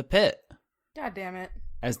into the pit. God damn it.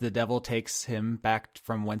 As the devil takes him back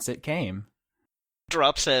from whence it came.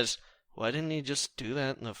 Drop says, why didn't he just do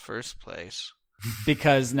that in the first place?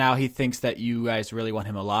 Because now he thinks that you guys really want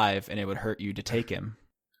him alive and it would hurt you to take him.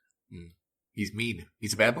 He's mean.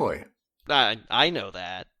 He's a bad boy. I know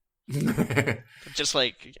that. Just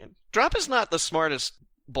like, Drop is not the smartest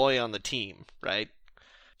boy on the team, right?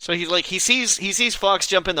 So he's like, he sees Fox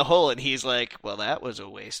jump in the hole and he's like, well, that was a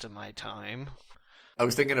waste of my time. I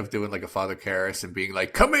was thinking of doing like a Father Karras and being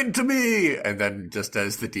like, come into me! And then just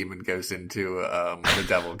as the demon goes into, the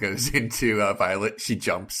devil goes into Violet, she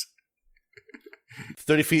jumps.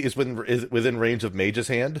 30 feet is within range of Mage's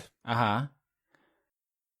Hand. Uh-huh.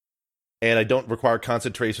 And I don't require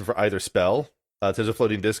concentration for either spell. There's a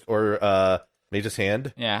floating disc or Mage's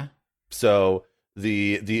Hand. Yeah. So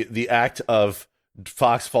the act of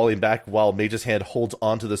Fox falling back while Mage's Hand holds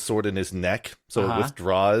onto the sword in his neck, so it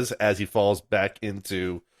withdraws as he falls back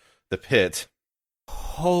into the pit.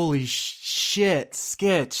 Holy shit,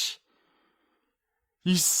 Skitch.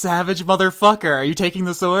 You savage motherfucker. Are you taking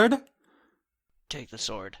the sword? Take the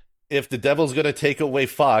sword. If the devil's going to take away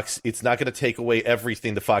Fox, it's not going to take away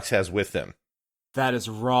everything the Fox has with him. That is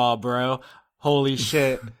raw, bro. Holy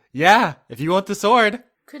shit. Yeah, if you want the sword.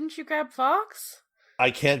 Couldn't you grab Fox? I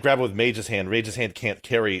can't grab it with Mage's Hand. Mage's Hand can't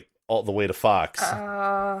carry all the way to Fox.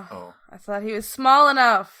 I thought he was small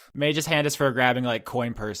enough. Mage's Hand is for grabbing, like,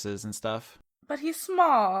 coin purses and stuff. But he's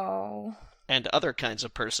small. And other kinds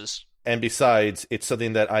of purses. And besides, it's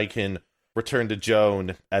something that I can return to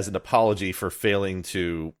Joan as an apology for failing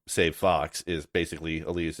to save Fox, is basically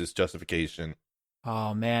Elias's justification.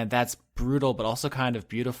 Oh, man, that's brutal, but also kind of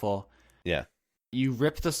beautiful. Yeah. You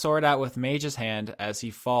rip the sword out with Mage's Hand as he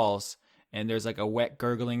falls, and there's like a wet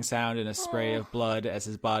gurgling sound and a spray of blood as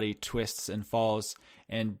his body twists and falls.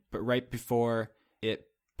 But right before it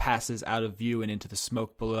passes out of view and into the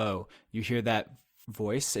smoke below, you hear that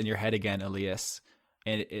voice in your head again, Elias.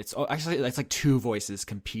 And it's like two voices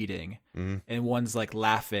competing. Mm-hmm. And one's like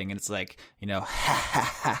laughing, and it's like, ha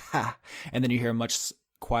ha ha ha. And then you hear a much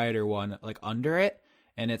quieter one like under it,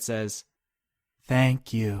 and it says,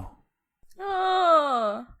 thank you.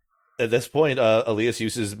 Oh. At this point, Elias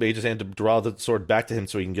uses Mage's Hand to draw the sword back to him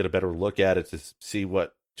so he can get a better look at it to see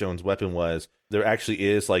what Joan's weapon was. There actually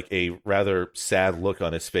is like a rather sad look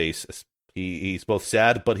on his face. He's both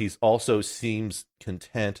sad, but he's also seems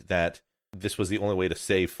content that this was the only way to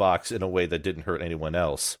save Fox in a way that didn't hurt anyone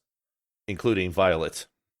else, including Violet.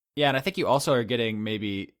 Yeah, and I think you also are getting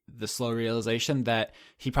maybe the slow realization that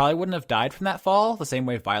he probably wouldn't have died from that fall the same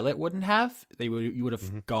way Violet wouldn't have. You would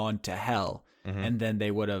have gone to hell, and then they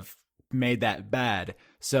would have made that bad.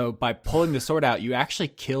 So by pulling the sword out, you actually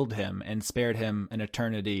killed him and spared him an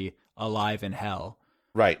eternity alive in hell.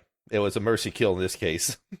 Right. It was a mercy kill in this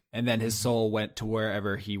case. And then his soul went to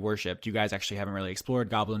wherever he worshipped. You guys actually haven't really explored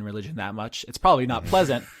goblin religion that much. It's probably not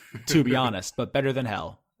pleasant, to be honest, but better than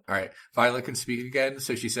hell. All right. Violet can speak again,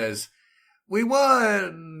 so she says, we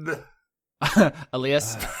won!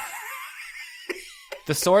 Elias?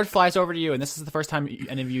 The sword flies over to you, and this is the first time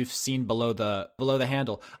any of you've seen below the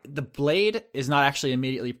handle. The blade is not actually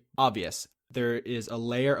immediately obvious. There is a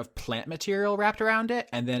layer of plant material wrapped around it,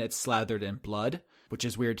 and then it's slathered in blood, which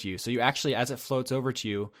is weird to you. So you actually, as it floats over to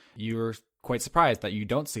you, you're quite surprised that you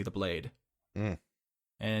don't see the blade. Mm.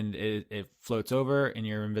 And it floats over in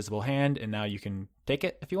your invisible hand, and now you can take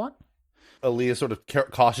it if you want. Alias sort of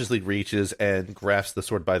cautiously reaches and grasps the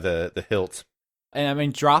sword by the hilt. And I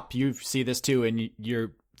mean, Drop, you see this too, and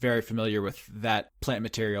you're very familiar with that plant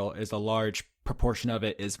material. Is a large proportion of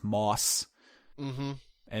it is moss. Mm-hmm.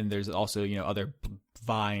 And there's also, other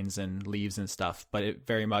vines and leaves and stuff, but it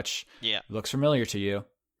very much looks familiar to you.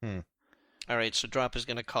 All right, so Drop is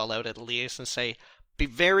going to call out at Elias and say, be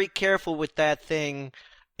very careful with that thing.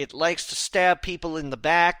 It likes to stab people in the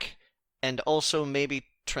back and also maybe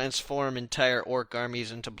transform entire orc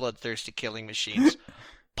armies into bloodthirsty killing machines.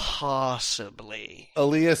 Possibly.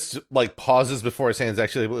 Alias pauses before his hand's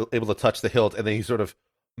actually able to touch the hilt, and then he sort of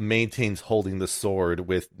maintains holding the sword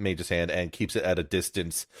with Mage's hand and keeps it at a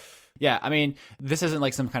distance. Yeah, I mean, this isn't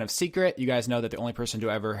like some kind of secret. You guys know that the only person to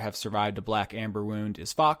ever have survived a black amber wound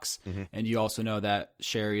is Fox. Mm-hmm. And you also know that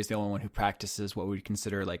Sherry is the only one who practices what we'd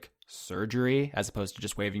consider like surgery, as opposed to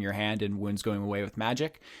just waving your hand and wounds going away with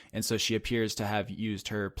magic. And so she appears to have used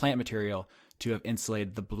her plant material to have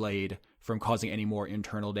insulated the blade from causing any more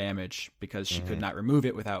internal damage, because she could not remove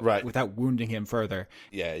it without wounding him further.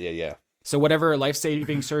 Yeah. So whatever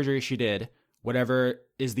life-saving surgery she did, whatever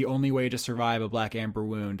is the only way to survive a black amber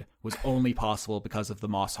wound, was only possible because of the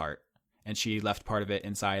moss heart. And she left part of it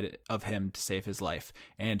inside of him to save his life.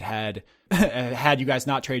 And had you guys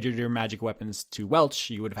not traded your magic weapons to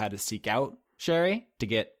Welch, you would have had to seek out Sherry to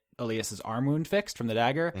get Elias's arm wound fixed from the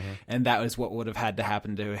dagger. Mm-hmm. And that was what would have had to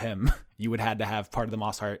happen to him. You would have had to have part of the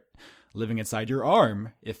moss heart living inside your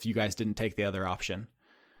arm if you guys didn't take the other option.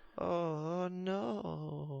 Oh,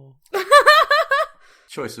 no.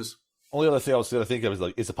 Choices. Only other thing I was going to think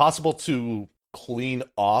of is it possible to clean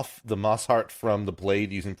off the moss heart from the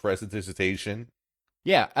blade using prestidigitation?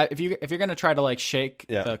 Yeah, if you're going to try to shake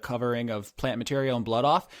the covering of plant material and blood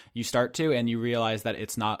off, you start to, and you realize that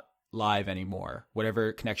it's not live anymore.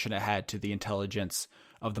 Whatever connection it had to the intelligence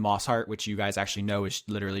of the moss heart, which you guys actually know is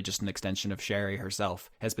literally just an extension of Sherry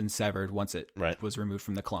herself, has been severed once it was removed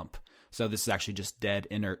from the clump. So this is actually just dead,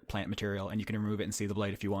 inert plant material, and you can remove it and see the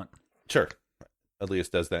blade if you want. Sure. Alias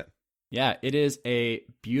does that. Yeah, it is a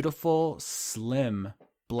beautiful, slim,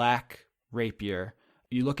 black rapier.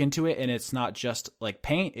 You look into it, and it's not just like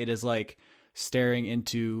paint. It is like staring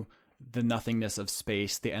into the nothingness of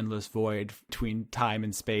space, the endless void between time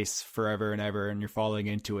and space forever and ever, and you're falling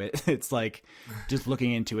into it. It's like just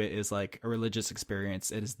looking into it is like a religious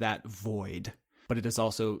experience. It is that void, but it is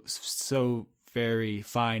also so very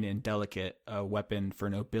fine and delicate, a weapon for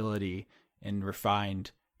nobility and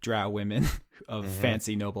refined drow women of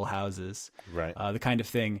fancy noble houses. Right. The kind of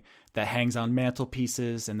thing that hangs on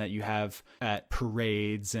mantelpieces and that you have at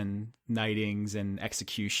parades and knightings and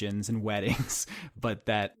executions and weddings, but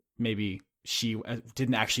that maybe she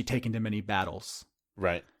didn't actually take into many battles.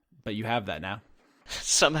 Right. But you have that now.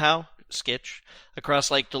 Somehow, Skitch, across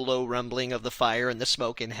the low rumbling of the fire and the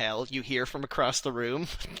smoke and hell, you hear from across the room,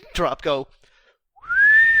 Drop go,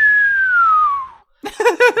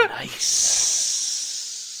 nice.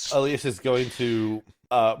 Alias is going to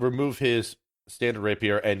remove his standard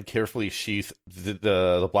rapier and carefully sheath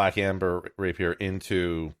the black amber rapier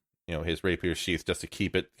into his rapier sheath just to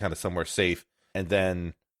keep it kind of somewhere safe, and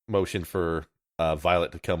then motion for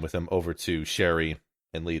Violet to come with him over to Sherry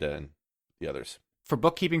and Lita and the others. For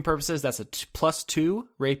bookkeeping purposes, that's a +2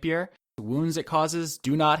 rapier. The wounds it causes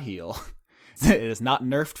do not heal. It is not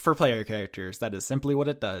nerfed for player characters. That is simply what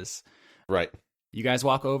it does. Right. You guys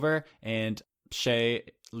walk over, and Shay,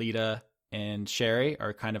 Lita, and Sherry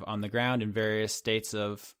are kind of on the ground in various states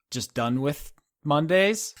of just done with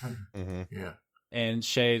Mondays. Mm-hmm. Yeah. And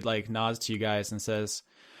Shay nods to you guys and says,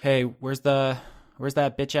 "Hey, where's that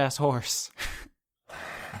bitch ass horse?"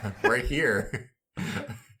 Right here.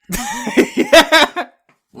 Yeah.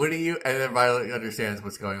 What do you? And then Violet understands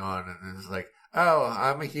what's going on, and is like, "Oh,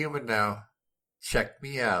 I'm a human now. Check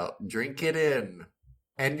me out. Drink it in,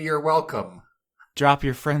 and you're welcome." Drop,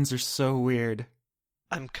 your friends are so weird.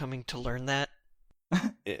 I'm coming to learn that.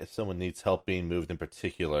 If someone needs help being moved in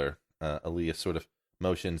particular, Alias sort of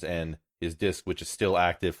motions, and his disc, which is still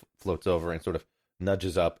active, floats over and sort of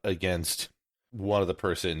nudges up against one of the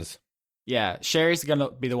persons. Yeah, Sherry's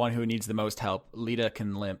gonna be the one who needs the most help. Lita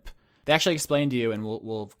can limp. They actually explained to you, and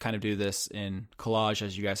we'll kind of do this in collage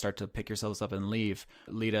as you guys start to pick yourselves up and leave.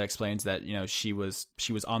 Lita explains that she was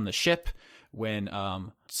on the ship when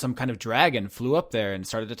some kind of dragon flew up there and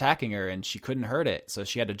started attacking her, and she couldn't hurt it, so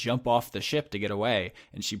she had to jump off the ship to get away,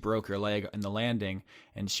 and she broke her leg in the landing,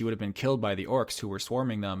 and she would have been killed by the orcs who were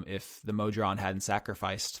swarming them if the Modron hadn't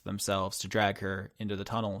sacrificed themselves to drag her into the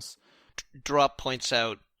tunnels. Drop points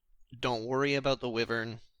out, don't worry about the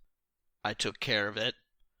wyvern. I took care of it.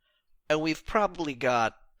 And we've probably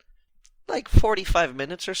got like 45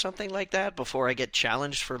 minutes or something like that before I get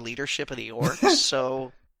challenged for leadership of the orcs,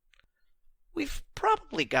 so we've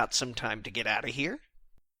probably got some time to get out of here.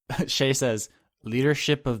 Shay says,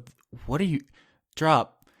 leadership of... What are you...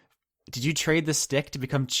 Drop. Did you trade the stick to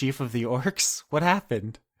become chief of the orcs? What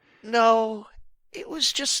happened? No, it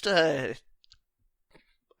was just a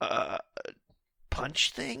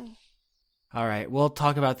punch thing. All right, we'll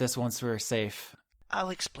talk about this once we're safe. I'll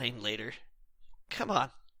explain later. Come on.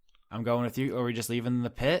 I'm going with you, or are we just leaving the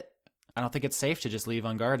pit? I don't think it's safe to just leave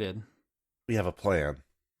unguarded. We have a plan.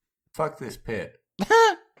 Fuck this pit.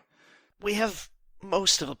 We have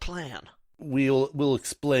most of a plan. We'll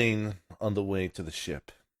explain on the way to the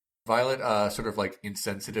ship. Violet sort of like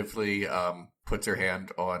insensitively puts her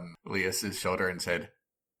hand on Elias's shoulder and said,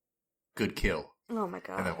 "Good kill," Oh my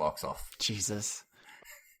god. and then walks off. Jesus.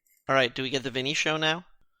 All right, do we get the Vinny show now?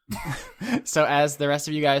 So as the rest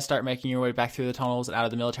of you guys start making your way back through the tunnels and out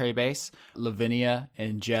of the military base, Lavinia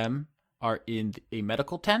and Jem are in a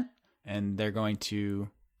medical tent, and they're going to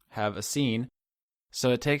have a scene.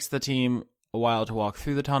 So it takes the team a while to walk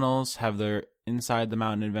through the tunnels, have their inside the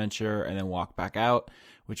mountain adventure, and then walk back out,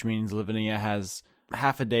 which means Lavinia has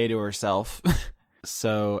half a day to herself.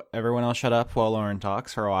 So everyone else shut up while Lauren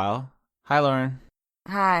talks for a while. Hi, Lauren.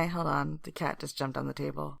 Hi, hold on. The cat just jumped on the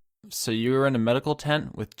table. So you were in a medical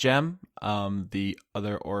tent with Jem. The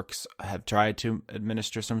other orcs have tried to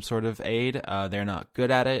administer some sort of aid. They're not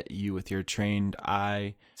good at it. You, with your trained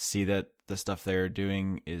eye, see that the stuff they're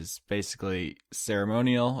doing is basically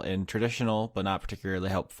ceremonial and traditional, but not particularly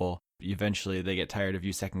helpful. Eventually, they get tired of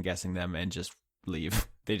you second-guessing them and just leave.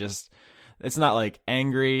 It's not like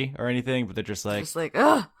angry or anything, but they're just like,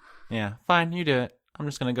 ugh! Yeah, fine, you do it. I'm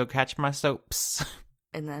just going to go catch my soaps.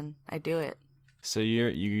 And then I do it. So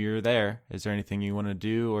you're there. Is there anything you want to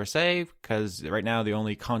do or say? Because right now the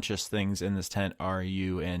only conscious things in this tent are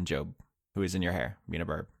you and Job, who is in your hair, being a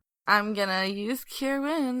bird. I'm gonna use Cure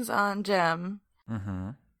Wounds on Jem. Mm-hmm.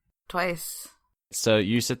 Twice. So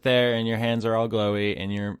you sit there and your hands are all glowy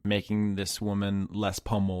and you're making this woman less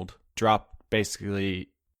pummeled. Drop basically...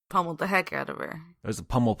 Pummeled the heck out of her. It was a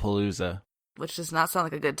pummel palooza. Which does not sound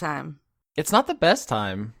like a good time. It's not the best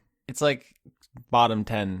time. It's like bottom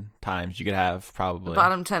 10 times you could have, probably.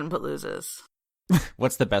 Bottom 10 paloozas.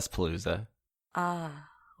 What's the best palooza? Wow.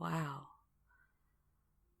 Are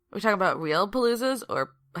we talking about real paloozas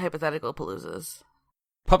or hypothetical paloozas?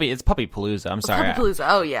 It's Puppy Palooza. I'm sorry. Puppy Palooza.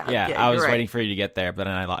 Oh, yeah. Yeah, I was right. waiting for you to get there, but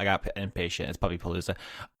then I got impatient. It's Puppy Palooza.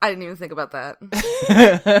 I didn't even think about that.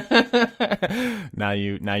 Now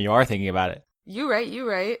you are thinking about it. You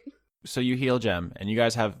right. So you heal Jem, and you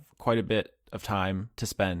guys have quite a bit of time to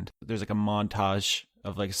spend. There's like a montage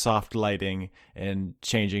of like soft lighting and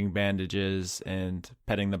changing bandages and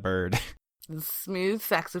petting the bird. Smooth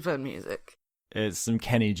saxophone music. It's some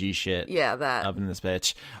Kenny G shit. Yeah, that. Up in this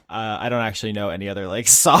bitch. I don't actually know any other like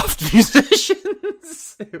soft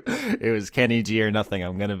musicians. It was Kenny G or nothing,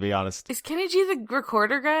 I'm gonna be honest. Is Kenny G the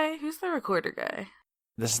recorder guy? Who's the recorder guy?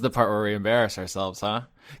 This is the part where we embarrass ourselves, huh?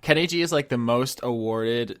 Kenny G is like the most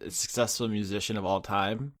awarded successful musician of all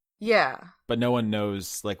time. Yeah. But no one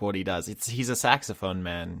knows like what he does. He's a saxophone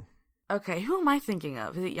man. Okay, who am I thinking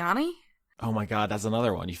of? Is it Yanni? Oh my god, that's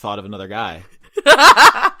another one. You thought of another guy.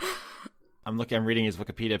 I'm reading his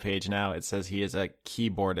Wikipedia page now. It says he is a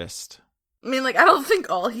keyboardist. I mean, like, I don't think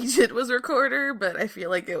all he did was recorder, but I feel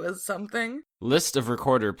like it was something. List of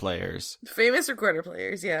recorder players. Famous recorder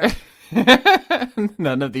players, yeah.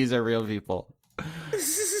 None of these are real people.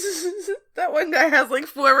 That one guy has like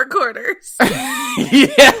 4 recorders.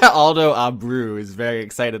 Yeah, Aldo Abreu is very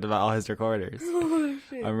excited about all his recorders. Oh,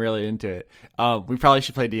 shit. I'm really into it. We probably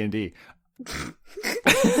should play D&D.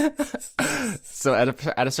 So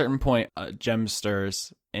at a certain point, Jem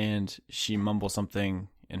stirs and she mumbles something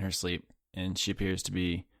in her sleep, and she appears to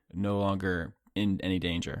be no longer in any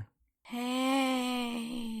danger.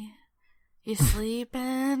 Hey, you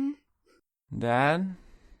sleeping? Dad?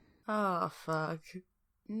 Oh, fuck.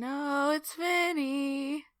 No, it's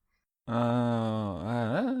Vinny.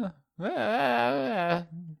 Oh,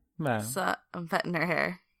 So, I'm petting her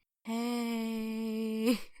hair.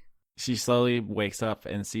 Hey. She slowly wakes up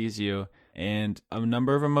and sees you, and a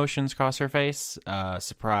number of emotions cross her face.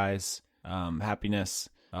 Surprise, happiness,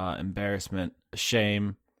 embarrassment,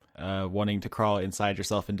 shame, wanting to crawl inside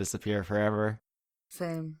yourself and disappear forever.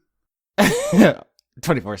 Same.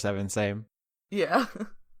 24/7, same. Yeah.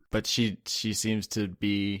 But she seems to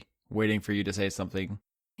be waiting for you to say something.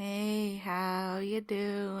 Hey, how you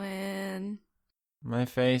doing? My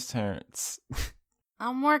face hurts.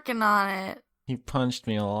 I'm working on it. He punched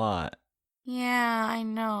me a lot. Yeah, I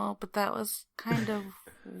know, but that was kind of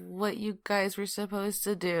what you guys were supposed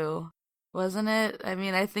to do, wasn't it? I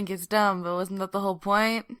mean, I think it's dumb, but wasn't that the whole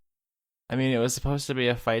point? I mean, it was supposed to be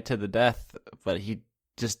a fight to the death, but he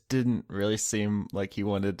just didn't really seem like he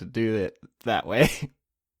wanted to do it that way.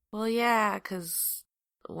 Well, yeah, 'cause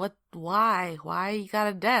why? Why you got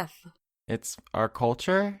a death? It's our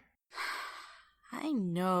culture. I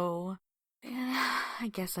know. I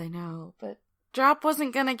guess I know, but Drop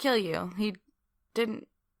wasn't gonna kill you. He didn't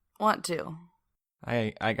want to.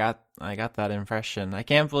 I got that impression. I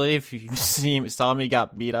can't believe you saw me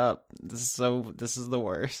got beat up. This is the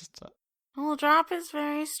worst. Well, Drop is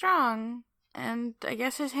very strong, and I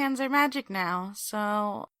guess his hands are magic now,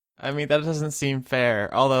 so... I mean, that doesn't seem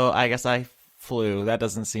fair. Although, I guess I flew. That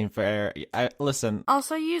doesn't seem fair. Listen.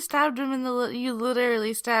 Also, you stabbed him you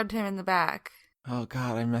literally stabbed him in the back. Oh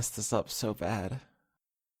god, I messed this up so bad.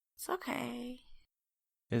 It's okay.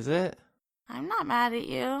 Is it? I'm not mad at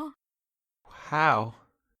you. How?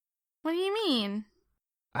 What do you mean?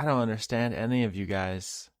 I don't understand any of you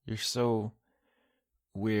guys. You're so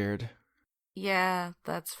weird. Yeah,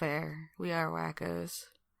 that's fair. We are wackos.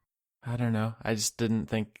 I don't know. I just didn't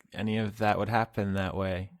think any of that would happen that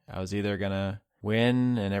way. I was either gonna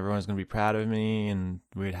win and everyone's gonna be proud of me and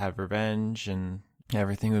we'd have revenge and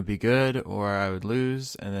everything would be good, or I would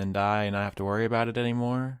lose and then die and not have to worry about it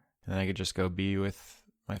anymore. And I could just go be with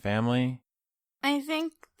my family. I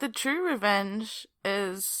think the true revenge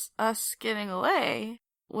is us getting away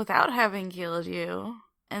without having killed you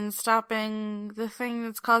and stopping the thing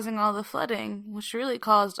that's causing all the flooding, which really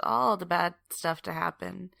caused all the bad stuff to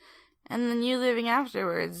happen. And then you living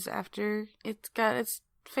afterwards, after it got its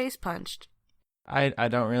face punched. I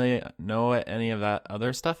don't really know what any of that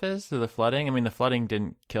other stuff is. The flooding? I mean, the flooding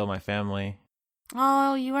didn't kill my family.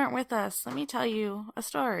 Oh, you weren't with us. Let me tell you a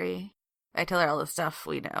story. I tell her all the stuff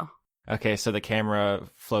we know. Okay, so the camera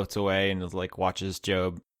floats away and like watches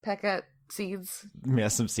Job Peck at seeds.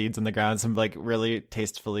 some seeds on the ground, some like really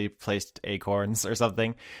tastefully placed acorns or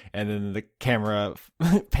something, and then the camera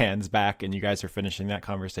pans back and you guys are finishing that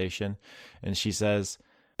conversation, and she says,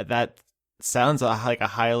 "That sounds like a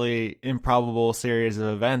highly improbable series of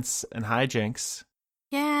events and hijinks."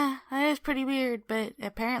 Yeah, that is pretty weird, but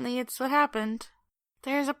apparently it's what happened.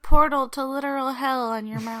 There's a portal to literal hell on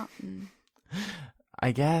your mountain.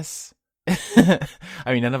 I guess. I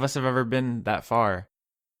mean, none of us have ever been that far.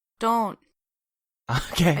 Don't.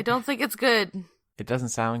 Okay. I don't think it's good. It doesn't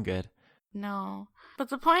sound good. No. But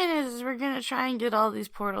the point is we're going to try and get all these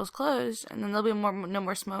portals closed, and then there'll be no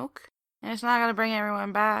more smoke. And it's not going to bring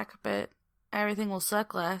everyone back, but everything will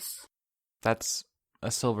suck less. That's a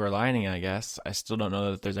silver lining, I guess. I still don't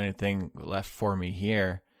know that there's anything left for me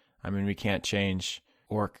here. I mean, we can't change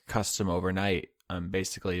orc custom overnight. I'm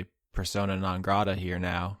basically persona non grata here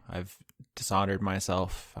now. I've dishonored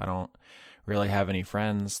myself. I don't really have any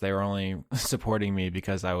friends. They were only supporting me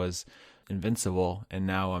because I was invincible, and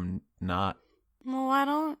now I'm not. Well, why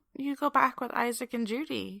don't you go back with Isaac and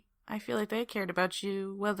Judy? I feel like they cared about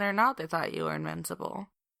you whether or not they thought you were invincible.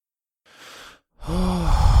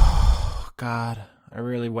 Oh, God. I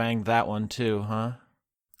really wanged that one too, huh?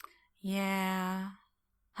 Yeah.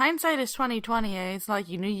 Hindsight is 20/20, eh? It's not like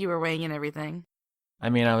you knew you were weighing in everything. I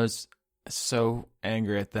mean, I was so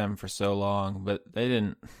angry at them for so long, but they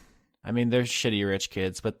didn't. I mean, they're shitty rich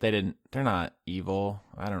kids, but they're not evil.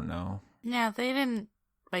 I don't know. Yeah, they didn't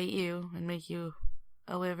bite you and make you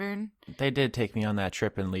a wyvern. They did take me on that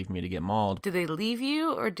trip and leave me to get mauled. Did they leave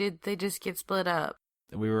you, or did they just get split up?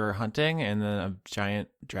 We were hunting, and then a giant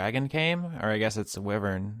dragon came, or I guess it's a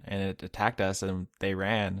wyvern, and it attacked us, and they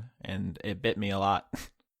ran, and it bit me a lot.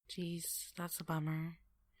 Jeez, that's a bummer.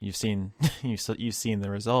 You've seen the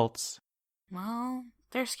results. Well,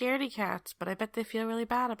 they're scaredy cats, but I bet they feel really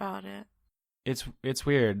bad about it. It's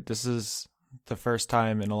weird. This is the first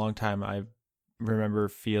time in a long time I remember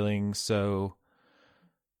feeling so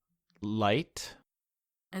light.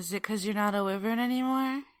 Is it because you're not a wyvern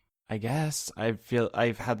anymore? I guess. I feel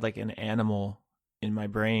I've had like an animal in my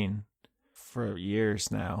brain for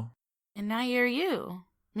years now. And now you're you.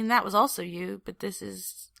 I mean, that was also you, but this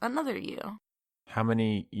is another you. How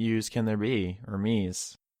many yous can there be, or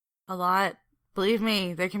me's? A lot. Believe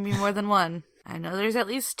me, there can be more than one. I know there's at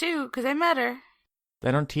least two, because I met her.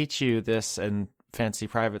 They don't teach you this in fancy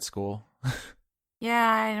private school.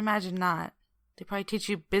 Yeah, I'd imagine not. They probably teach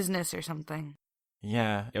you business or something.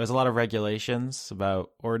 Yeah, it was a lot of regulations about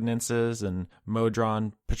ordinances and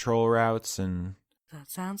Modron patrol routes and... That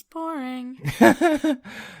sounds boring.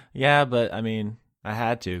 Yeah, but I mean, I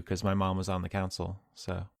had to because my mom was on the council,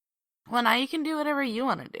 so... Well, now you can do whatever you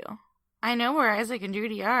want to do. I know where Isaac and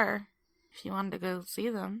Judy are, if you wanted to go see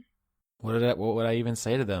them. What would I even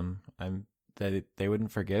say to them? That they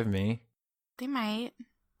wouldn't forgive me. They might.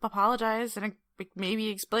 Apologize and maybe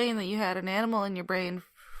explain that you had an animal in your brain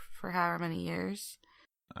for however many years.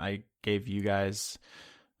 I gave you guys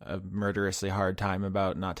a murderously hard time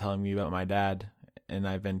about not telling me about my dad, and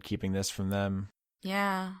I've been keeping this from them.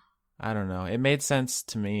 Yeah. I don't know. It made sense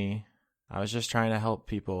to me. I was just trying to help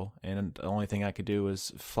people, and the only thing I could do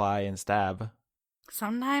was fly and stab.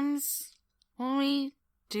 Sometimes when we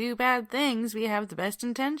do bad things, we have the best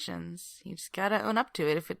intentions. You just gotta own up to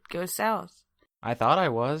it if it goes south. I thought I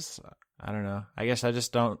was. I don't know. I guess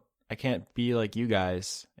I can't be like you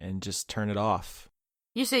guys and just turn it off.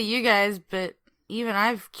 You say you guys, but even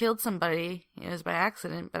I've killed somebody. It was by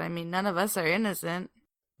accident, but I mean, none of us are innocent.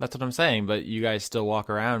 That's what I'm saying, but you guys still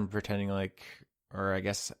walk around pretending like, or I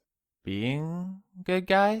guess being good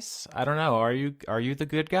guys? I don't know. Are you the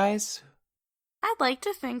good guys? I'd like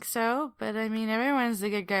to think so, but I mean, everyone's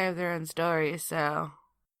the good guy of their own story, so...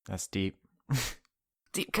 That's deep.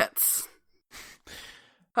 Deep cuts.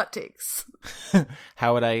 Hot takes.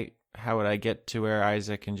 How would I get to where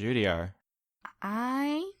Isaac and Judy are?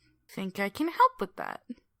 I think I can help with that.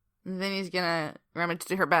 And then he's gonna rummage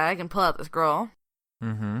through her bag and pull out the scroll.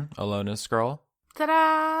 Mm-hmm. Alona's scroll.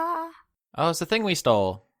 Ta-da! Oh, it's the thing we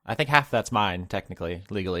stole. I think half that's mine, technically,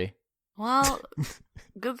 legally. Well,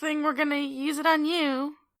 good thing we're gonna use it on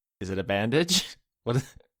you. Is it a bandage? What?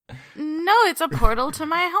 No, it's a portal to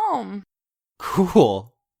my home.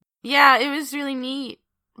 Cool. Yeah, it was really neat,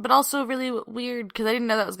 but also really weird because I didn't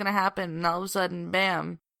know that was gonna happen, and all of a sudden,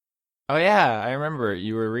 bam. Oh yeah, I remember.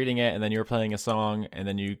 You were reading it, and then you were playing a song, and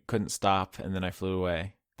then you couldn't stop, and then I flew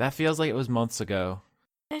away. That feels like it was months ago.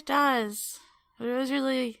 It does. But it was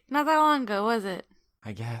really not that long ago, was it?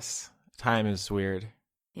 I guess. Time is weird.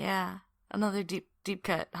 Yeah. Another deep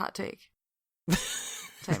cut hot take.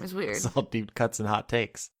 Time is weird. It's all deep cuts and hot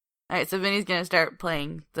takes. Alright, so Vinny's gonna start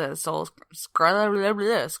playing the scroll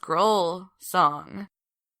song.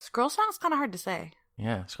 Scroll song's kinda hard to say.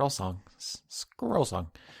 Yeah, scroll song. Scroll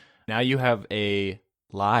song. Now you have a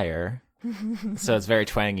lyre, so it's very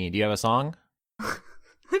twangy. Do you have a song? I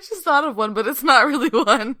just thought of one, but it's not really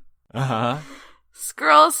one. Uh-huh.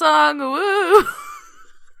 Scroll song, woo!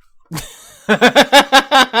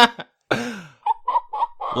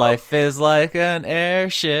 Life is like an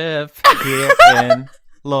airship here in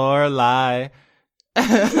Lorelei.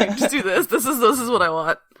 Just do this. This is what I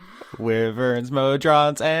want. Wyverns,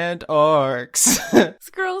 modrons, and orcs.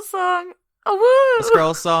 Scroll song, a woo! A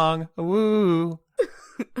scroll song, a woo.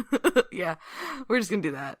 Yeah, we're just gonna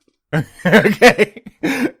do that. Okay.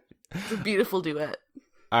 It's a beautiful duet.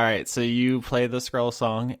 All right, so you play the scroll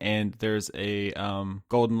song, and there's a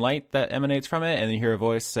golden light that emanates from it, and you hear a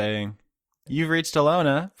voice saying, "You've reached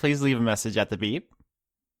Alona. Please leave a message at the beep."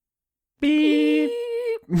 Beep.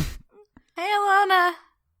 Hey, Alona.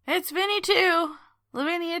 It's Vinny too.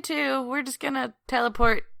 Lavinia too. We're just gonna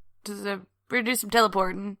teleport we're do some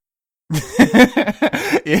teleporting.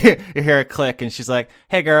 You hear a click, and she's like,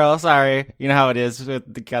 "Hey, girl, sorry. You know how it is.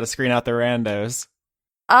 Got to screen out the randos."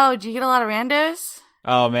 Oh, did you get a lot of randos?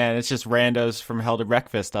 Oh, man, it's just randos from Hell to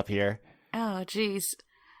Breakfast up here. Oh, jeez.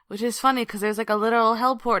 Which is funny, because there's like a little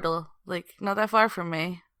hell portal, like, not that far from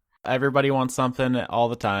me. Everybody wants something all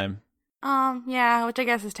the time. Yeah, which I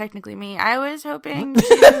guess is technically me. I was hoping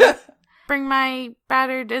to bring my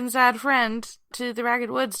battered and sad friend to the Ragged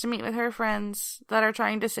Woods to meet with her friends that are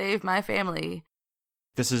trying to save my family.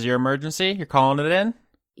 This is your emergency? You're calling it in?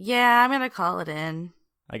 Yeah, I'm gonna call it in.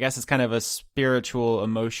 I guess it's kind of a spiritual,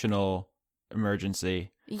 emotional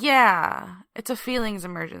emergency. Yeah, it's a feelings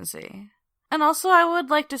emergency. And also, I would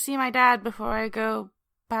like to see my dad before I go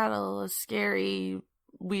battle a scary,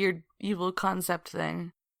 weird, evil concept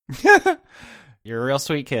thing. You're a real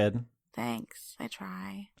sweet kid. Thanks, I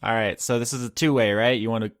try. All right, so this is a two-way, right? You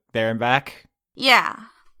want to there and back? Yeah,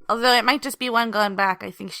 although it might just be one going back.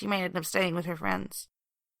 I think she might end up staying with her friends.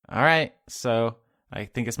 All right, so I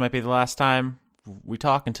think this might be the last time we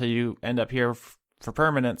talk until you end up here for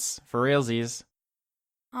permanence, for realsies.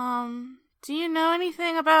 Do you know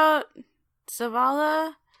anything about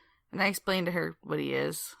Zavala? And I explained to her what he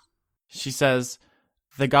is. She says,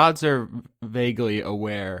 the gods are vaguely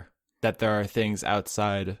aware that there are things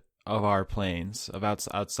outside of our planes,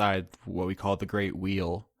 outside what we call the Great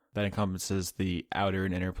Wheel, that encompasses the outer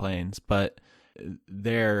and inner planes, but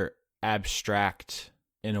they're abstract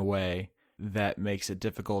in a way that makes it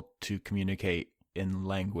difficult to communicate in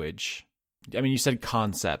language. I mean, you said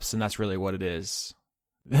concepts, and that's really what it is.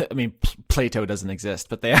 I mean, Plato doesn't exist,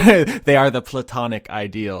 but they are the Platonic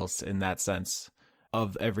ideals in that sense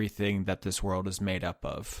of everything that this world is made up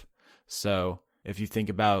of. So if you think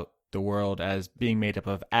about the world as being made up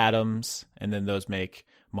of atoms, and then those make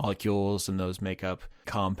molecules, and those make up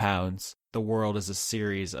compounds, the world is a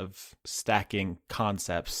series of stacking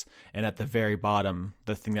concepts, and at the very bottom,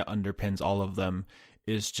 the thing that underpins all of them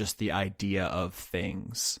is just the idea of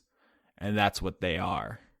things. And that's what they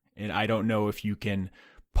are. And I don't know if you can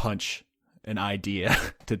punch an idea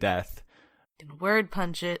to death. You can word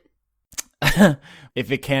punch it.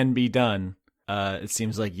 If it can be done, it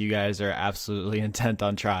seems like you guys are absolutely intent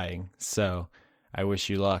on trying. So I wish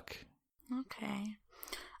you luck. Okay.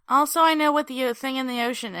 Also, I know what the thing in the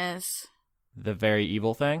ocean is. The very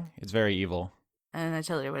evil thing? It's very evil. And I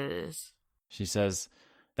tell you what it is. She says,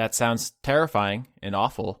 that sounds terrifying and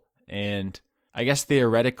awful. And I guess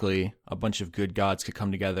theoretically, a bunch of good gods could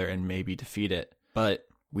come together and maybe defeat it. But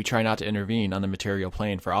we try not to intervene on the material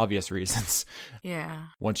plane for obvious reasons. Yeah.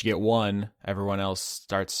 Once you get one, everyone else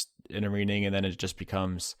starts intervening, and then it just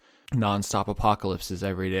becomes nonstop apocalypses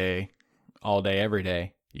every day, all day, every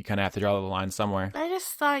day. You kind of have to draw the line somewhere. I just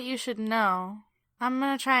thought you should know. I'm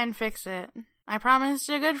gonna try and fix it. I promised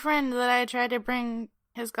a good friend that I'd try to bring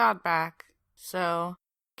his god back. So,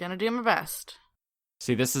 gonna do my best.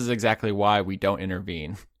 See, this is exactly why we don't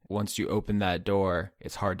intervene. Once you open that door,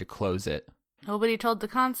 it's hard to close it. Nobody told the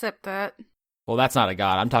concept that. Well, that's not a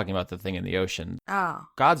god. I'm talking about the thing in the ocean. Oh.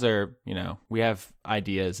 Gods are, we have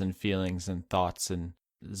ideas and feelings and thoughts, and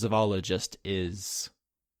Zavala just is.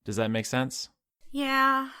 Does that make sense?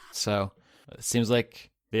 Yeah. So, it seems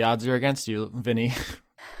like the odds are against you, Vinny.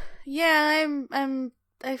 Yeah,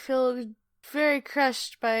 I feel very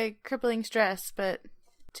crushed by crippling stress, but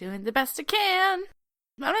doing the best I can.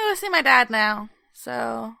 I'm gonna go see my dad now,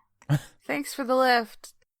 so thanks for the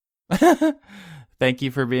lift. Thank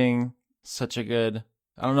you for being such a good,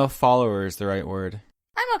 I don't know if follower is the right word.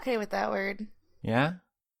 I'm okay with that word. Yeah?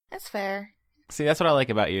 That's fair. See, that's what I like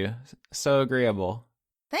about you. So agreeable.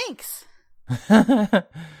 Thanks.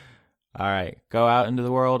 All right, go out into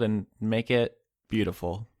the world and make it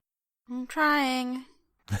beautiful. I'm trying.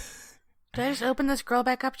 Did I just open this girl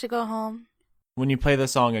back up to go home? When you play the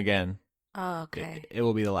song again, Oh, okay. it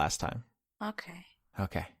will be the last time. Okay.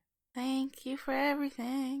 Okay. Thank you for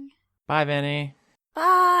everything. Bye, Vinny.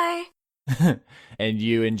 Bye. And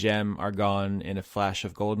you and Jem are gone in a flash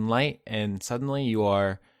of golden light, and suddenly you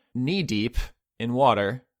are knee-deep in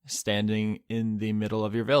water, standing in the middle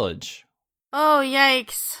of your village. Oh,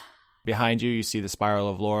 yikes. Behind you, you see the spiral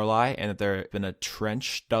of Lorelei, and that there has been a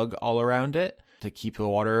trench dug all around it to keep the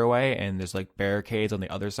water away, and there's like barricades on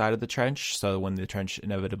the other side of the trench, so when the trench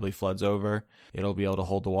inevitably floods over, it'll be able to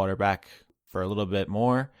hold the water back for a little bit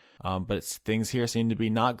more. But things here seem to be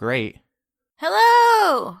not great.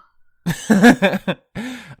 Hello!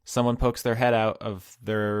 Someone pokes their head out of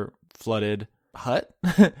their flooded hut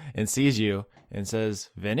and sees you and says,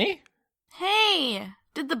 Vinny? Hey,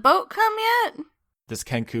 did the boat come yet? This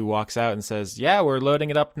Kenku walks out and says, yeah, we're loading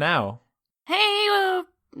it up now. Hey,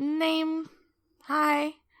 name.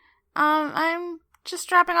 Hi. I'm just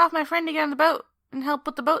dropping off my friend to get on the boat and help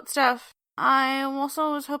with the boat stuff. I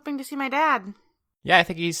also was hoping to see my dad. Yeah, I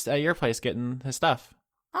think he's at your place getting his stuff.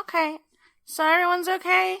 Okay. So everyone's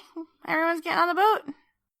okay? Everyone's getting on the boat?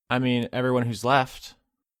 I mean, everyone who's left.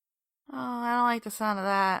 Oh, I don't like the sound of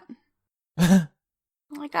that.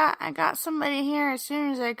 I got somebody here as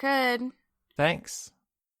soon as I could. Thanks.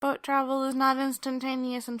 Boat travel is not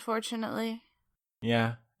instantaneous, unfortunately.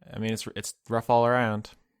 Yeah, I mean, it's rough all around.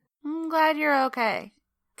 I'm glad you're okay,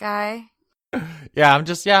 guy. Yeah,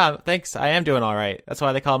 thanks. I am doing all right. That's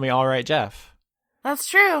why they call me All Right Jeff. That's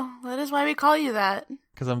true. That is why we call you that.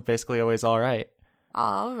 Because I'm basically always all right.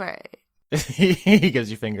 All right. He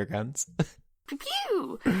gives you finger guns. Pew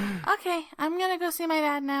pew! Okay, I'm gonna go see my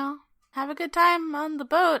dad now. Have a good time on the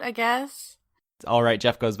boat, I guess. All right,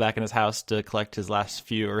 Jeff goes back in his house to collect his last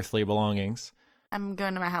few earthly belongings. I'm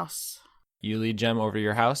going to my house. You lead Jem over to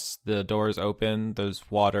your house. The doors open. There's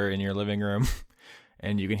water in your living room.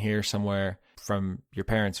 And you can hear somewhere from your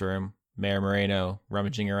parents' room, Mayor Moreno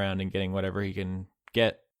rummaging around and getting whatever he can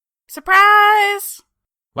get. Surprise!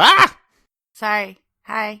 Ah! Sorry.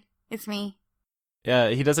 Hi, it's me. Yeah,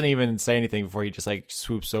 he doesn't even say anything before he just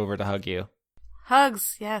swoops over to hug you.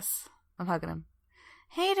 Hugs, yes. I'm hugging him.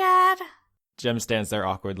 Hey, Dad. Jem stands there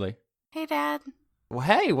awkwardly. Hey, Dad. Well,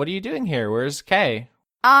 hey, what are you doing here? Where's Kay?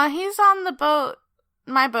 He's on the boat.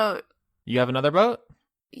 My boat. You have another boat?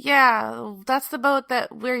 Yeah, that's the boat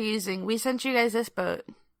that we're using. We sent you guys this boat.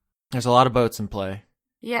 There's a lot of boats in play.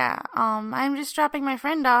 Yeah, I'm just dropping my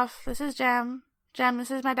friend off. This is Jem. Jem,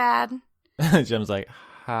 this is my dad. Jem's like,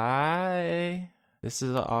 hi. This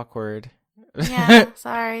is awkward. Yeah,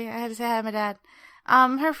 sorry. I had to say hi to my dad.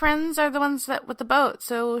 Her friends are the ones that with the boat,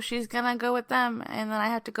 so she's gonna go with them, and then I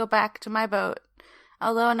have to go back to my boat.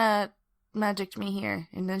 Alona magicked me here,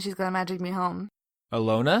 and then she's gonna magic me home.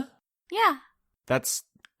 Alona? Yeah. That's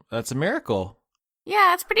a miracle.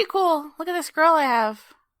 Yeah, it's pretty cool. Look at this scroll I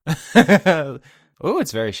have. Oh,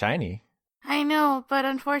 it's very shiny. I know, but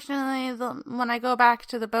unfortunately, when I go back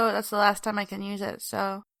to the boat, that's the last time I can use it,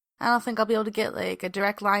 so I don't think I'll be able to get, like, a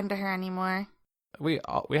direct line to her anymore. We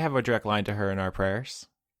have a direct line to her in our prayers.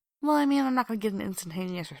 Well, I mean, I'm not going to get an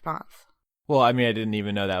instantaneous response. Well, I mean, I didn't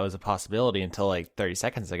even know that was a possibility until, like, 30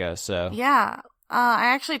 seconds ago, so... Yeah, I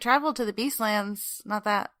actually traveled to the Beastlands not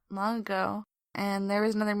that long ago, and there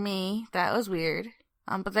was another me. That was weird.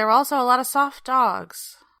 But there were also a lot of soft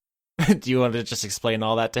dogs. Do you want to just explain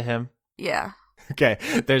all that to him? Yeah. Okay,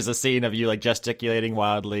 there's a scene of you, like, gesticulating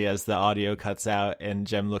wildly as the audio cuts out, and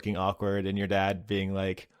Jem looking awkward, and your dad being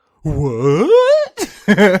like, what?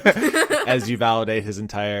 As you validate his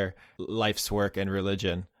entire life's work and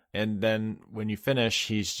religion. And then when you finish,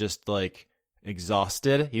 he's just, like,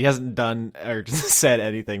 exhausted. He hasn't done or said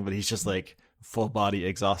anything, but he's just, like, full body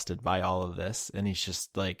exhausted by all of this. And he's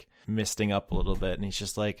just, like, misting up a little bit. And he's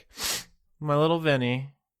just like, my little Vinny,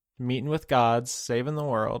 meeting with gods, saving the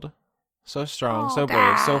world. So strong, so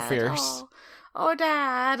brave, so fierce. Oh,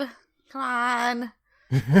 Dad. Come on.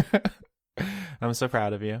 I'm so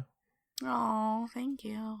proud of you. Oh, thank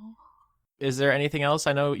you. Is there anything else?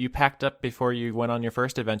 I know you packed up before you went on your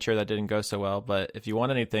first adventure that didn't go so well, but if you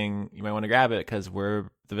want anything, you might want to grab it because the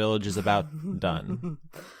village is about done.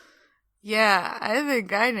 Yeah, I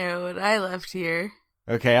think I know what I left here.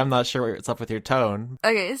 Okay, I'm not sure what's up with your tone.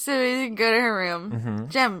 Okay, so we can go to her room. Mm-hmm.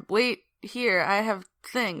 Jem, wait here. I have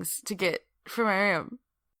things to get for my room.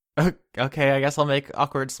 Okay, I guess I'll make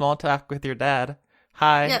awkward small talk with your dad.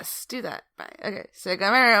 Hi. Yes, do that. Bye. Okay, so I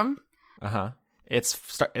got my room. Uh-huh. It's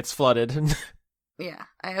flooded. Yeah,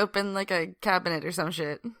 I opened like a cabinet or some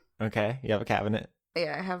shit. Okay, you have a cabinet.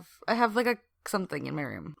 Yeah, I have like a something in my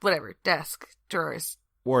room. Whatever. Desk, drawers,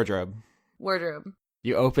 Wardrobe. wardrobe.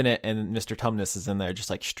 You open it and Mr. Tumnus is in there just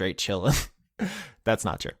like straight chilling. That's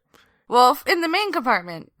not true. Well, in the main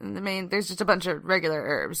compartment, there's just a bunch of regular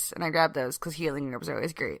herbs, and I grabbed those because healing herbs are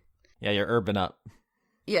always great. Yeah, you're urban up.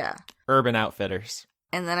 Yeah. Urban outfitters.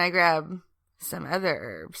 And then I grab some other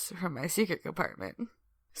herbs from my secret compartment.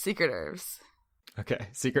 Secret herbs. Okay,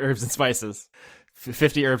 secret herbs and spices.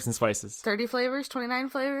 50 herbs and spices. 30 flavors? 29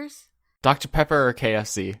 flavors? Dr. Pepper or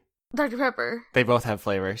KFC? Dr. Pepper. They both have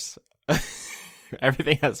flavors.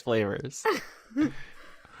 Everything has flavors.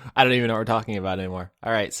 I don't even know what we're talking about anymore.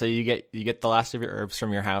 All right, so you get the last of your herbs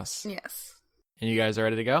from your house. Yes. And you guys are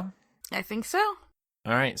ready to go? I think so.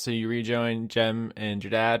 All right, so you rejoin Jem and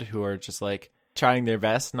your dad, who are just like trying their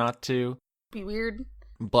best not to Be weird.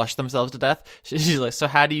 blush themselves to death. She's like, so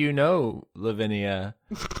how do you know, Lavinia?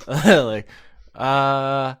 Like,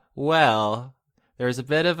 well, there was a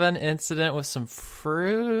bit of an incident with some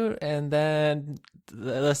fruit, and then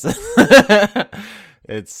listen,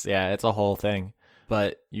 it's a whole thing.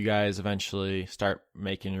 But you guys eventually start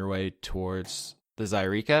making your way towards the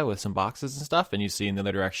Zyrika with some boxes and stuff, and you see in the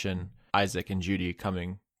other direction Isaac and Judy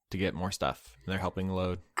coming to get more stuff, and they're helping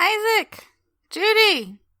load. Isaac!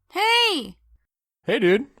 Judy! Hey! Hey,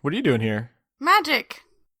 dude, what are you doing here? Magic!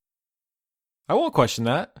 I won't question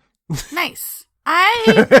that. Nice.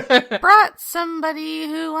 I brought somebody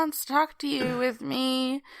who wants to talk to you with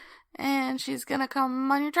me, and she's gonna come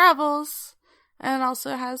on your travels, and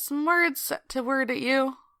also has some words to word at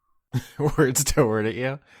you. Words to word at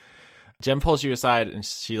you. Jem pulls you aside, and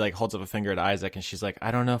she like holds up a finger at Isaac, and she's like,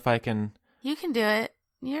 I don't know if I can... You can do it.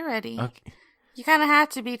 You're ready. Okay. You kind of have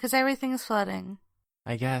to be, because everything's flooding.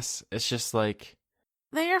 I guess. It's just like...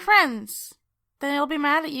 They're your friends. Then they'll be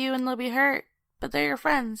mad at you and they'll be hurt. But they're your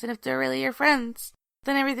friends, and if they're really your friends,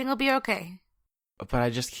 then everything will be okay. But I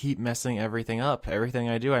just keep messing everything up. Everything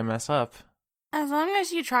I do, I mess up. As long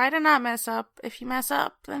as you try to not mess up, if you mess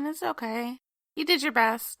up, then it's okay. You did your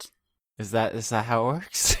best. Is that how it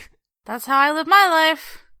works? That's how I live my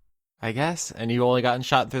life. I guess. And you've only gotten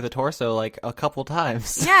shot through the torso like a couple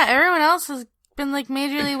times. Yeah, everyone else has been like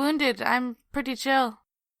majorly wounded. I'm pretty chill.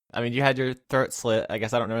 I mean, you had your throat slit. I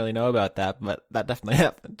guess I don't really know about that, but that definitely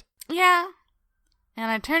happened. Yeah. And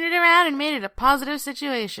I turned it around and made it a positive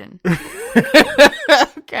situation.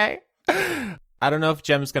 Okay. I don't know if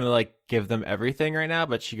Jem's going to like give them everything right now,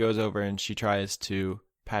 but she goes over and she tries to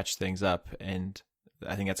patch things up, and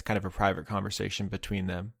I think that's kind of a private conversation between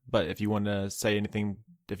them. But if you want to say anything,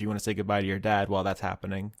 if you want to say goodbye to your dad while that's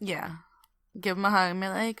happening. Yeah. Give him a hug and be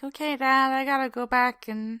like, okay, Dad, I gotta go back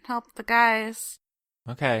and help the guys.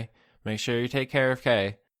 Okay. Make sure you take care of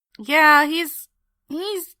Kay. Yeah, he's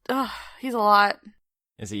a lot.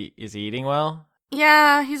 Is he eating well?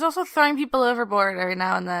 Yeah, he's also throwing people overboard every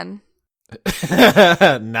now and then.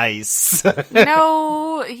 Nice.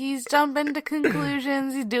 No, he's jumping to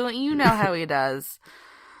conclusions. He's doing, you know how he does.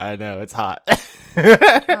 I know, it's hot. Oh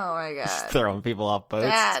my god. Just throwing people off boats.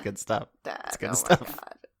 Dad. It's good stuff. Dad, It's good oh stuff. my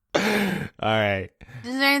god. All right.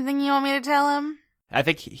 Is there anything you want me to tell him? I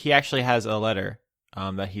think he actually has a letter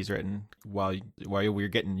that he's written while you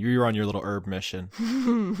were on your little herb mission.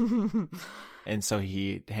 And so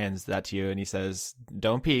he hands that to you and he says,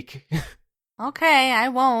 "Don't peek." Okay, I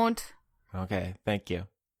won't. Okay, thank you.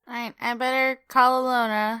 Alright, I better call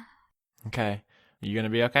Alona. Okay. You gonna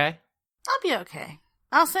be okay? I'll be okay.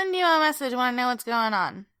 I'll send you a message when I know what's going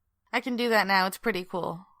on. I can do that now. It's pretty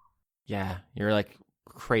cool. Yeah, you're like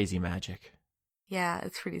crazy magic. Yeah,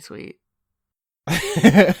 it's pretty sweet.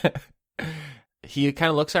 He kind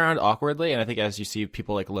of looks around awkwardly, and I think as you see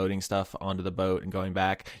people like loading stuff onto the boat and going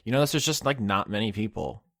back, you notice there's just like not many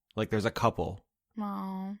people. Like there's a couple.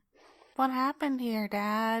 Oh, what happened here,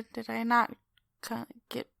 Dad? Did I not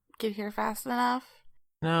get here fast enough?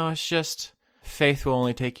 No, it's just faith will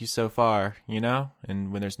only take you so far, you know?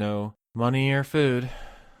 And when there's no money or food,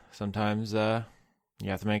 sometimes you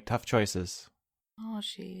have to make tough choices. Oh,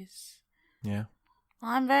 jeez. Yeah.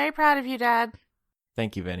 Well, I'm very proud of you, Dad.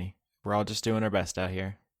 Thank you, Vinny. We're all just doing our best out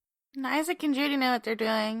here. And Isaac and Judy know what they're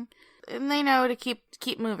doing. And they know to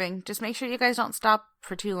keep moving. Just make sure you guys don't stop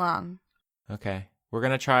for too long. Okay. We're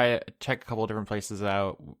going to check a couple different places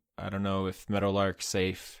out. I don't know if Meadowlark's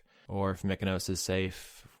safe or if Mykonos is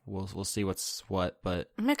safe. We'll see what's what, but...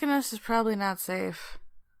 Mykonos is probably not safe.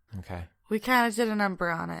 Okay. We kind of did a number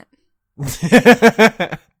on it.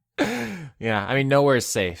 Yeah, I mean, nowhere is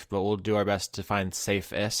safe, but we'll do our best to find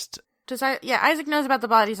safest. Isaac knows about the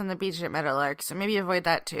bodies on the beach at Meadowlark, so maybe avoid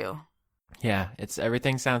that too. Yeah,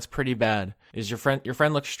 everything sounds pretty bad. Is your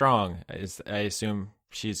friend looks strong? I assume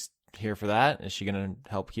she's here for that? Is she gonna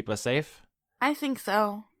help keep us safe? I think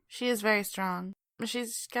so. She is very strong.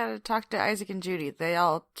 She's got to talk to Isaac and Judy. They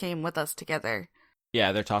all came with us together.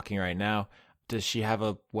 Yeah, they're talking right now. Does she have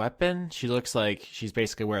a weapon? She looks like she's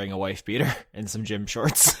basically wearing a wife beater and some gym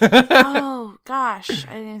shorts. Oh, gosh.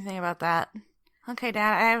 I didn't even think about that. Okay,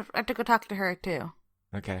 Dad, I have to go talk to her, too.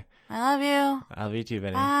 Okay. I love you. I love you too,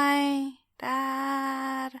 Vinny. Bye,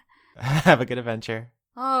 Dad. Have a good adventure.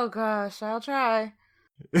 Oh, gosh, I'll try.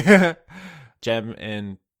 Jem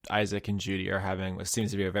and Isaac and Judy are having what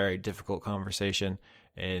seems to be a very difficult conversation,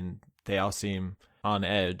 and they all seem on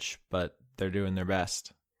edge, but they're doing their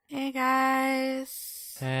best. Hey,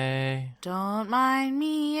 guys. Hey. Don't mind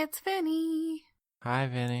me, it's Vinny. Hi,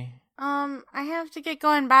 Vinny. I have to get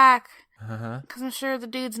going back. Uh-huh. Because I'm sure the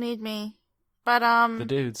dudes need me. But, The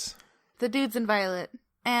dudes. The dudes and Violet.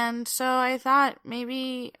 And so I thought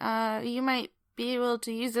maybe, you might be able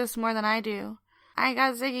to use this more than I do. I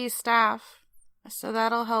got Ziggy's staff, so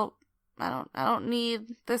that'll help. I don't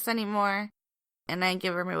need this anymore. And I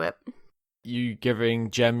give her my whip. You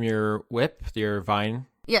giving Jem your whip, your vine?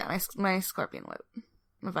 Yeah, my scorpion whip.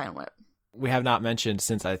 My vine whip. We have not mentioned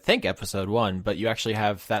since I think episode 1, but you actually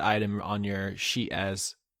have that item on your sheet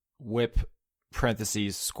as whip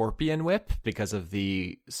parentheses scorpion whip because of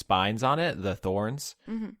the spines on it, the thorns,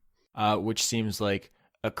 which seems like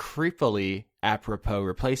a creepily apropos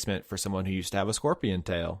replacement for someone who used to have a scorpion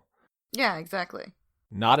tail. Yeah, exactly.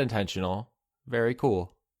 Not intentional. Very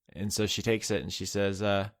cool. And so she takes it and she says,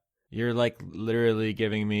 you're like literally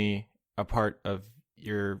giving me a part of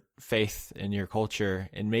your faith and your culture,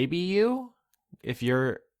 and maybe you, if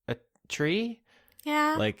you're a tree.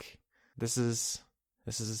 Yeah. Like this is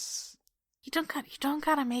You don't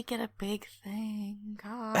gotta make it a big thing.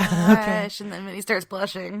 Gosh. Okay. And then he starts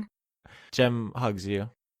blushing. Jem hugs you.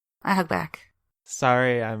 I hug back.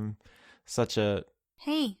 Sorry, I'm such a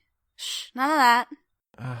Hey, shh, none of that.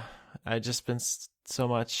 I just been so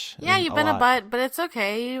much. Yeah, and you've been a lot. butt, but it's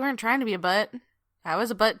okay. You weren't trying to be a butt. I was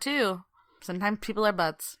a butt too. Sometimes people are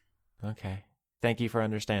butts. Okay. Thank you for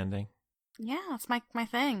understanding. Yeah, that's my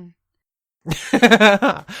thing.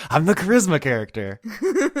 I'm the charisma character.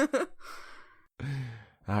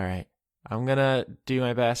 All right. I'm going to do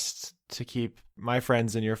my best to keep my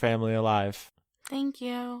friends and your family alive. Thank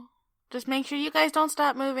you. Just make sure you guys don't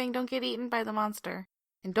stop moving. Don't get eaten by the monster.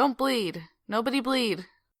 And don't bleed. Nobody bleed.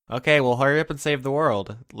 Okay, well, hurry up and save the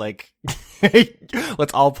world. Like,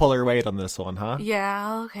 let's all pull our weight on this one, huh?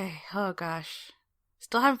 Yeah, okay. Oh, gosh.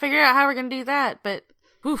 Still haven't figured out how we're gonna do that, but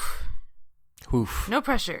oof, Oof. no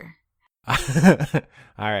pressure. All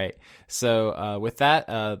right. So with that,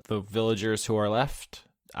 the villagers who are left,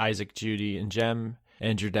 Isaac, Judy, and Jem,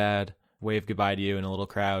 and your dad, wave goodbye to you in a little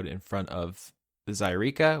crowd in front of the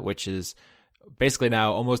Zyreka, which is basically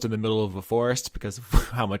now almost in the middle of a forest because of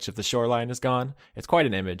how much of the shoreline is gone. It's quite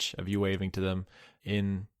an image of you waving to them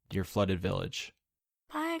in your flooded village.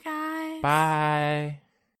 Bye, guys. Bye.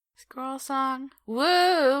 Scroll song.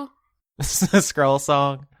 Woo! Scroll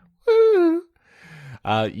song. Woo!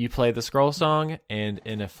 You play the scroll song, and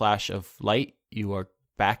in a flash of light, you are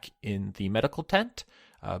back in the medical tent.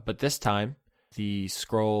 But this time, the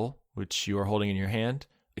scroll, which you are holding in your hand,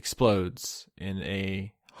 explodes in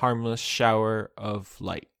a harmless shower of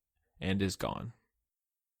light and is gone.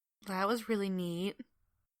 That was really neat.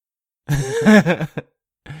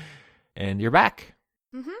 And you're back.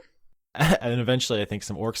 Mm-hmm. And eventually, I think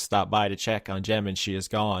some orcs stop by to check on Jem, and she is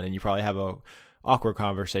gone. And you probably have a awkward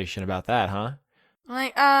conversation about that, huh?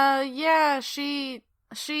 Like, yeah, she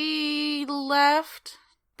left,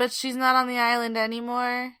 but she's not on the island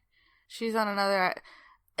anymore. She's on another.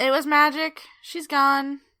 It was magic. She's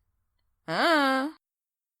gone. They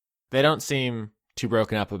don't seem too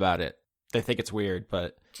broken up about it. They think it's weird,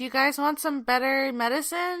 but Do you guys want some better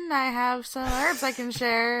medicine? I have some herbs I can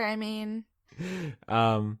share. I mean,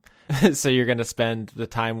 so you're going to spend the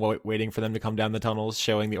time waiting for them to come down the tunnels,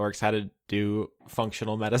 showing the orcs how to do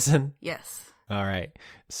functional medicine? yes. All right.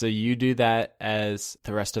 So you do that as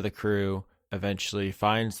the rest of the crew eventually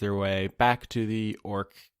finds their way back to the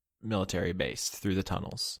orc military base through the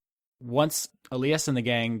tunnels. Once Alias and the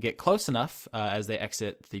gang get close enough, as they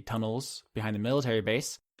exit the tunnels behind the military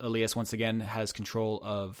base, Alias once again has control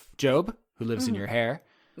of Job, who lives in your hair,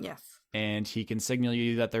 Yes. and he can signal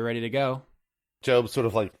you that they're ready to go. Job sort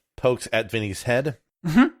of like pokes at Vinny's head,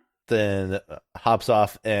 then hops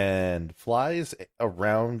off and flies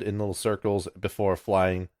around in little circles before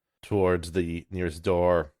flying towards the nearest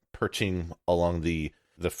door, perching along the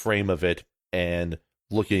frame of it and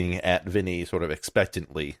looking at Vinny sort of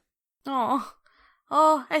expectantly. Oh,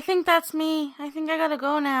 I think that's me. I think I gotta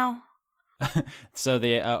go now. So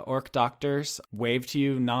the orc doctors wave to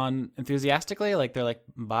you non-enthusiastically, like they're like,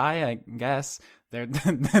 bye, I guess. They're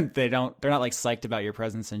they're not like psyched about your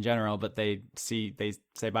presence in general, but they say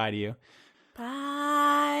bye to you.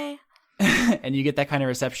 Bye. And you get that kind of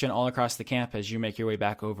reception all across the camp as you make your way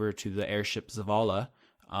back over to the airship Zavala,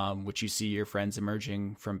 which you see your friends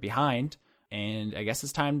emerging from behind. And I guess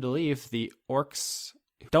it's time to leave. The orcs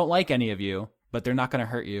don't like any of you, but they're not going to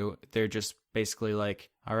hurt you. They're just basically like,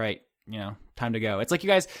 all right, time to go. It's like you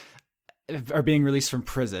guys are being released from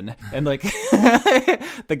prison, and like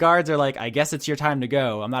the guards are like, I guess it's your time to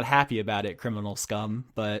go. I'm not happy about it, criminal scum,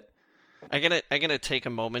 but I'm gonna take a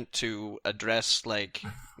moment to address like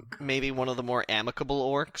maybe one of the more amicable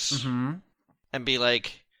orcs and be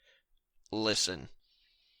like, listen,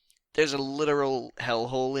 there's a literal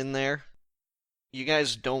hellhole in there. You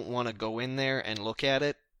guys don't want to go in there and look at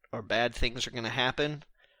it, or bad things are gonna happen.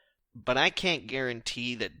 But I can't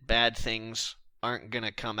guarantee that bad things aren't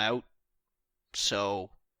gonna come out. So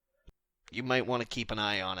you might want to keep an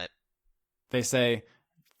eye on it. They say,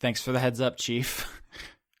 thanks for the heads up, Chief.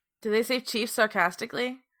 Do they say chief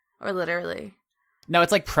sarcastically or literally? No,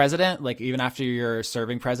 it's like president. Like even after you're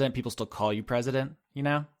serving president, people still call you president,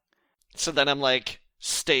 So then I'm like,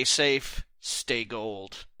 stay safe, stay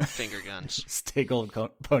gold, finger guns. Stay gold,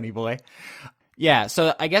 pony boy. Yeah,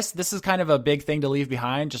 so I guess this is kind of a big thing to leave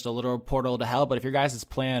behind, just a little portal to hell. But if your guys'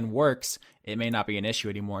 plan works, it may not be an issue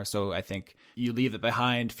anymore. So I think you leave it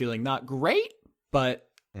behind feeling not great, but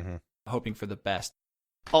hoping for the best.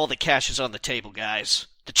 All the cash is on the table, guys.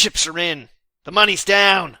 The chips are in. The money's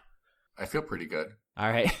down. I feel pretty good. All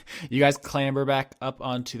right. You guys clamber back up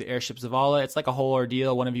onto the airship Zavala. It's like a whole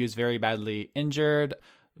ordeal. One of you is very badly injured.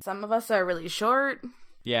 Some of us are really short.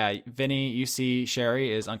 Yeah, Vinny, you see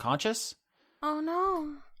Sherry is unconscious. Oh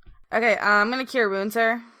no. Okay, I'm gonna cure wounds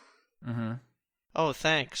her. Oh,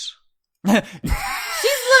 thanks. She's literally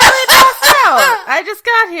passed out. I just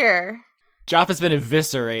got here. Joff has been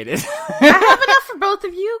eviscerated. I have enough for both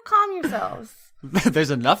of you. Calm yourselves.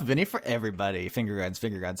 There's enough Vinny for everybody. Finger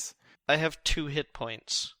guns. I have 2 hit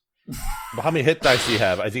points. But how many hit dice do you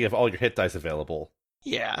have? I think you have all your hit dice available.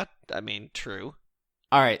 Yeah, I mean, true.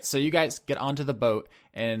 All right, so you guys get onto the boat,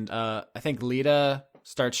 and I think Lita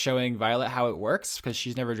starts showing Violet how it works, because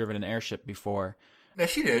she's never driven an airship before. Yeah,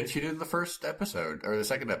 she did. She did in the first episode, or the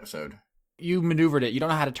second episode. You maneuvered it. You don't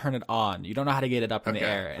know how to turn it on. You don't know how to get it up in the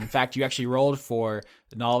air. In fact, you actually rolled for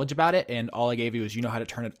knowledge about it, and all I gave you is you know how to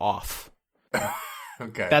turn it off.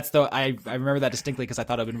 Okay. I remember that distinctly because I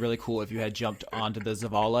thought it would have been really cool if you had jumped onto the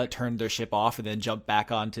Zavala, turned their ship off, and then jumped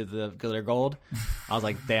back onto the Glitter Gold. I was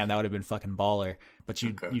like, damn, that would have been fucking baller. But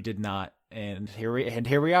you did not, and here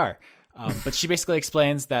we are. But she basically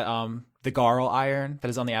explains that the Garl iron that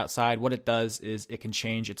is on the outside, what it does is it can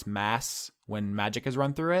change its mass when magic is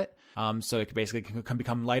run through it. So it can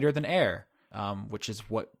become lighter than air, which is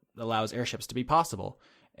what allows airships to be possible.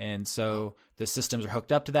 And so the systems are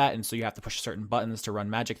hooked up to that, and so you have to push certain buttons to run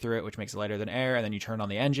magic through it, which makes it lighter than air, and then you turn on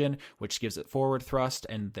the engine, which gives it forward thrust,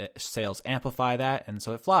 and the sails amplify that, and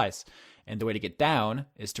so it flies. And the way to get down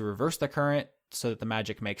is to reverse the current so that the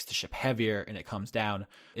magic makes the ship heavier and it comes down.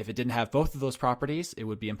 If it didn't have both of those properties, it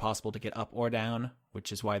would be impossible to get up or down,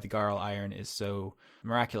 which is why the Garl iron is so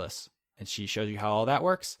miraculous. And she shows you how all that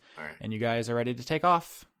works, and you guys are ready to take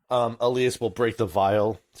off. Alias will break the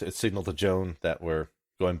vial to signal to Joan that we're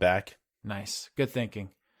going back. Nice. Good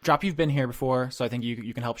thinking. Drop, you've been here before, so I think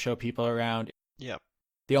you can help show people around. Yep.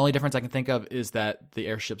 The only difference I can think of is that the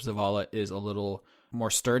airship Zavala is a little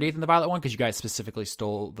more sturdy than the Violet one because you guys specifically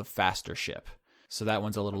stole the faster ship. So that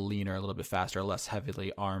one's a little leaner, a little bit faster, less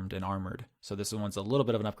heavily armed and armored. So this one's a little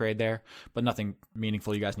bit of an upgrade there, but nothing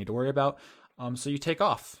meaningful you guys need to worry about. So you take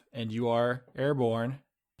off, and you are airborne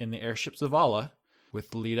in the airship Zavala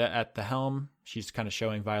with Lita at the helm. She's kind of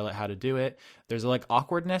showing Violet how to do it. There's like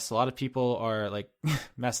awkwardness. A lot of people are like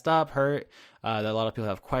messed up, hurt. A lot of people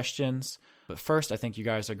have questions. But first, I think you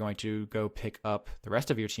guys are going to go pick up the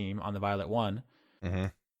rest of your team on the Violet one. Mm-hmm.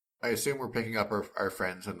 I assume we're picking up our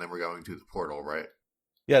friends and then we're going to the portal, right?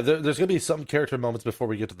 Yeah, there's going to be some character moments before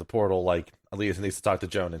we get to the portal, like Alias needs to talk to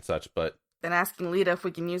Joan and such, but... Then asking Lita if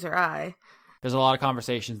we can use her eye. There's a lot of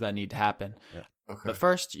conversations that need to happen. Yeah. Okay. But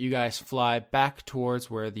first, you guys fly back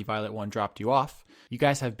towards where the Violet one dropped you off. You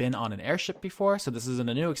guys have been on an airship before, so this isn't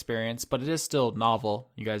a new experience, but it is still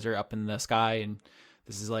novel. You guys are up in the sky, and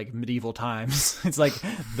this is like medieval times. It's like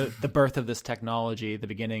the birth of this technology, the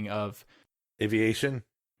beginning of... Aviation?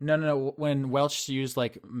 No. When Welch used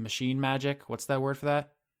like machine magic, what's that word for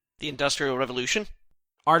that? The Industrial Revolution?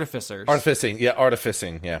 Artificers. Artificing,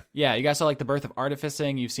 yeah. Yeah, you guys saw like the birth of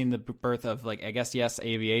artificing. You've seen the birth of like, I guess, yes,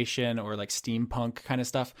 aviation or like steampunk kind of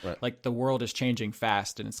stuff. Right. Like the world is changing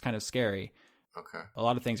fast and it's kind of scary. Okay. A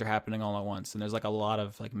lot of things are happening all at once, and there's like a lot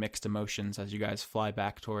of like mixed emotions as you guys fly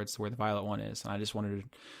back towards where the Violet one is. And I just wanted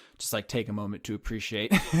to just like take a moment to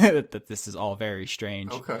appreciate that this is all very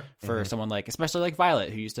strange for someone like, especially like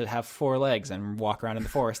Violet, who used to have 4 legs and walk around in the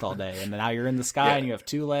forest all day, and now you're in the sky and you have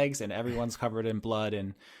 2 legs and everyone's covered in blood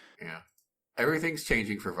and everything's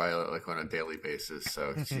changing for Violet like on a daily basis.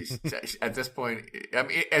 So she's at this point, I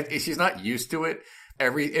mean, she's not used to it.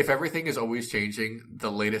 If everything is always changing,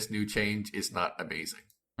 the latest new change is not amazing.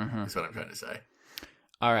 That's what I'm trying to say.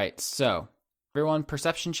 All right, so everyone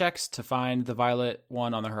perception checks to find the Violet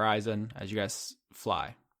one on the horizon as you guys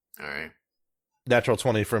fly. All right. Natural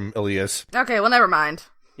 20 from Alias. Okay, well, never mind.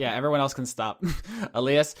 Yeah, everyone else can stop.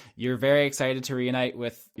 Alias, you're very excited to reunite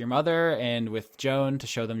with your mother and with Joan to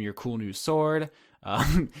show them your cool new sword.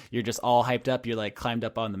 You're just all hyped up. You're like climbed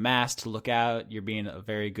up on the mast to look out. You're being a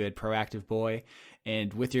very good proactive boy.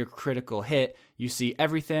 And with your critical hit, you see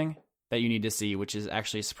everything that you need to see, which is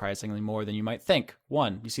actually surprisingly more than you might think.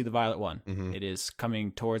 1, you see the Violet one. Mm-hmm. It is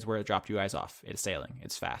coming towards where it dropped you guys off. It's sailing.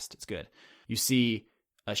 It's fast. It's good. You see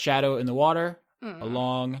a shadow in the water, a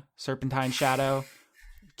long serpentine shadow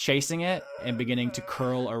chasing it and beginning to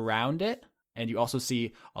curl around it. And you also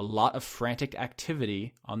see a lot of frantic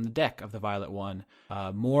activity on the deck of the Violet one.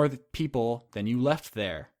 More people than you left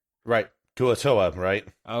there. Right. Kuatoa, right?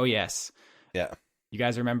 Oh, yes. Yeah. You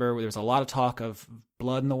guys remember there was a lot of talk of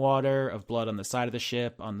blood in the water, of blood on the side of the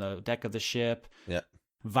ship, on the deck of the ship. Yeah.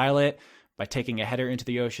 Violet, by taking a header into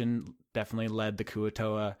the ocean, definitely led the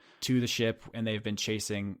Kuatoa to the ship, and they've been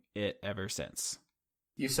chasing it ever since.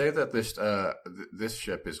 You say that this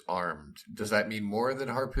ship is armed. Does that mean more than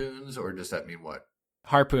harpoons, or does that mean what?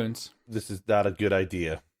 Harpoons. This is not a good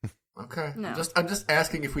idea. Okay. No. I'm just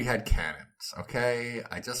asking if we had cannons, okay?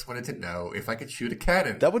 I just wanted to know if I could shoot a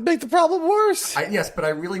cannon. That would make the problem worse. Yes, but I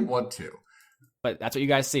really want to. But that's what you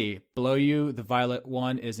guys see. Below you, the Violet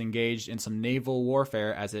one is engaged in some naval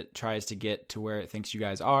warfare as it tries to get to where it thinks you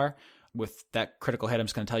guys are. With that critical hit, I'm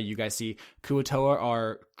just going to tell you, you guys see Kuatoa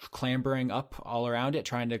are clambering up all around it,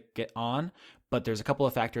 trying to get on. But there's a couple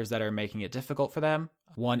of factors that are making it difficult for them.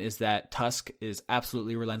 One is that Tusk is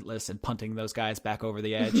absolutely relentless in punting those guys back over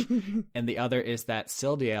the edge. And the other is that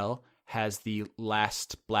Sildiel has the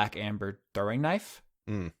last black amber throwing knife.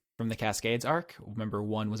 For from the Cascades arc. Remember,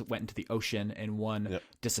 one went into the ocean and one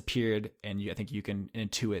disappeared, and I think you can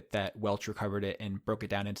intuit that Welch recovered it and broke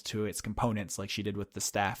it down into its components like she did with the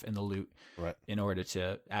staff and the loot in order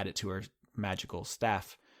to add it to her magical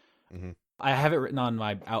staff. Mm-hmm. I have it written on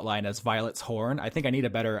my outline as Violet's Horn. I think I need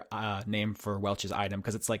a better name for Welch's item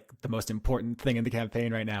because it's like the most important thing in the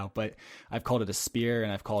campaign right now, but I've called it a spear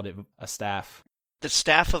and I've called it a staff. The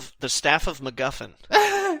staff of MacGuffin.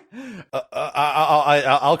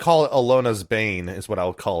 I'll call it Alona's Bane is what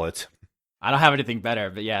I'll call it. I don't have anything better,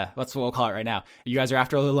 but yeah, that's what we'll call it right now. You guys are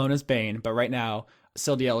after Alona's Bane, but right now,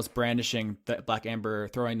 Sildiel is brandishing the Black Amber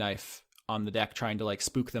throwing knife on the deck, trying to like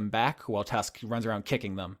spook them back while Tusk runs around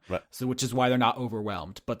kicking them. Right. So, which is why they're not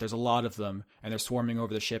overwhelmed, but there's a lot of them and they're swarming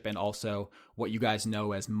over the ship. And also what you guys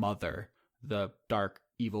know as Mother, the dark,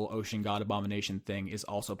 evil ocean god abomination thing, is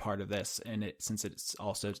also part of this. And since it's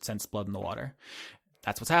also sensed blood in the water,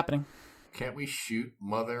 that's what's happening. Can't we shoot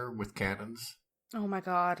Mother with cannons? Oh my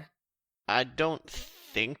god. I don't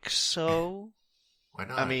think so. Why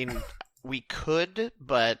not? I mean, we could,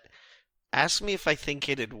 but ask me if I think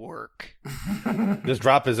it'd work. This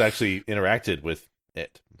drop has actually interacted with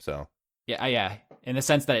it, so. Yeah, in the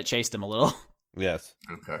sense that it chased him a little. Yes.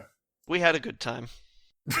 Okay. We had a good time.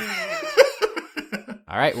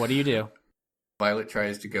 All right, what do you do? Violet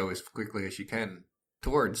tries to go as quickly as she can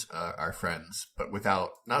towards our friends, but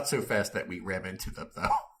not so fast that we ram into them, though.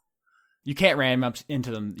 You can't ram up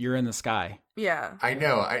into them. You're in the sky. Yeah. I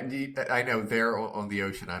know. I know. They're on the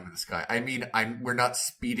ocean. I'm in the sky. I mean, we're not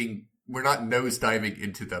speeding. We're not nosediving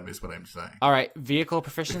into them, is what I'm saying. All right, vehicle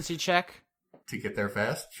proficiency check. To get there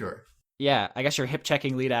fast? Sure. Yeah, I guess you're hip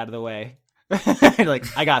checking lead out of the way.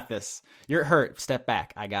 Like, I got this. You're hurt. Step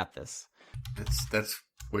back. I got this. That's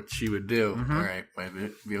what she would do. Mm-hmm. All right, my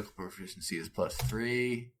vehicle proficiency is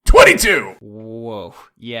 +3. 22! Whoa.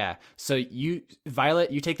 Yeah. So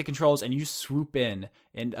Violet, you take the controls and you swoop in,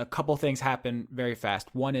 and a couple things happen very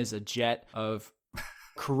fast. One is a jet of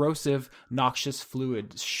corrosive, noxious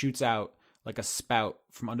fluid shoots out like a spout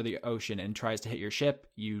from under the ocean and tries to hit your ship.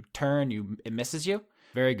 You turn, it misses you.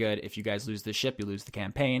 Very good. If you guys lose the ship, you lose the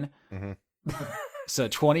campaign. Mm-hmm. So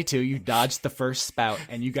 22, you dodged the first spout,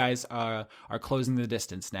 and you guys are closing the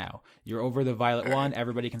distance now. You're over the Violet one.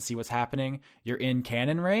 Everybody can see what's happening. You're in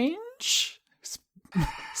cannon range,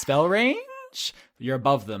 spell range. You're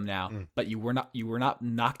above them now, but you were not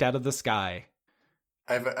knocked out of the sky.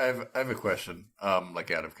 I have a question,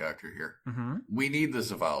 like out of character here. Mm-hmm. We need the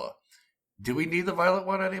Zavala. Do we need the Violet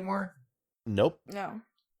one anymore? Nope. No.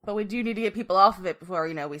 But we do need to get people off of it before,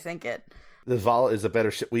 we sink it. The Zavala is a better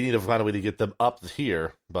ship. We need to find a way to get them up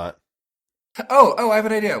here, but... Oh, I have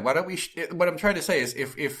an idea. Why don't we... what I'm trying to say is,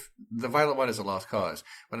 if the Violet one is a lost cause,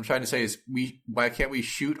 what I'm trying to say is, why can't we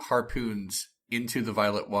shoot harpoons into the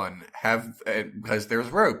Violet one, because there's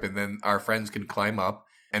rope, and then our friends can climb up,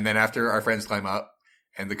 and then after our friends climb up,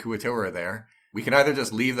 and the Kuato are there, we can either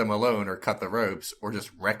just leave them alone or cut the ropes, or just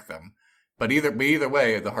wreck them. But either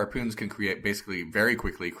way, the harpoons can very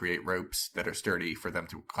quickly create ropes that are sturdy for them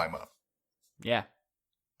to climb up. Yeah.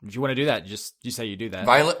 If you want to do that, you say you do that.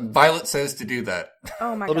 Violet says to do that.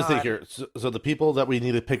 Oh my god. Let me think here. So the people that we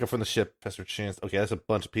need to pick up from the ship, Professor Chance. Okay, that's a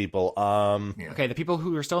bunch of people. Yeah. Okay, the people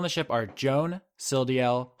who are still on the ship are Joan,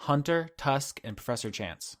 Sildiel, Hunter, Tusk, and Professor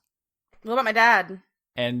Chance. What about my dad?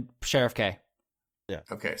 And Sheriff K. Yeah.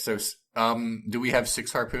 Okay, so do we have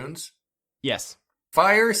 6 harpoons? Yes.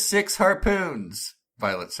 Fire 6 harpoons,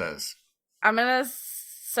 Violet says. I'm gonna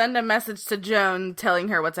send a message to Joan telling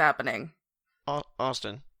her what's happening.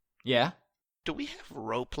 Austin. Yeah? Do we have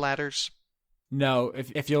rope ladders? No,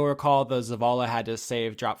 if you'll recall, the Zavala had to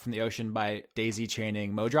save Drop from the Ocean by daisy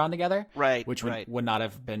chaining Modron together. Right, which would not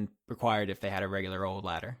have been required if they had a regular old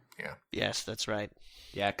ladder. Yeah. Yes, that's right.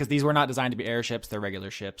 Yeah, because these were not designed to be airships. They're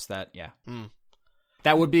regular ships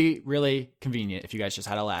That would be really convenient if you guys just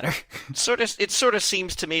had a ladder. It sort of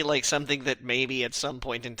seems to me like something that maybe at some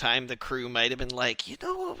point in time the crew might have been like,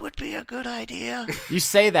 what would be a good idea? You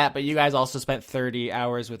say that, but you guys also spent 30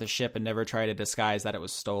 hours with a ship and never tried to disguise that it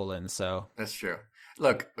was stolen, so... That's true.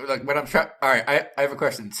 Look, when I'm trying... All right, I have a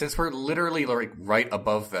question. Since we're literally like right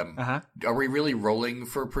above them, are we really rolling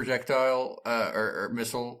for projectile or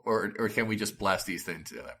missile, or can we just blast these things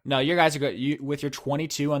to them? No, you guys are good. With your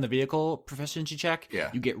 22 on the vehicle proficiency check,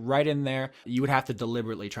 you get right in there. You would have to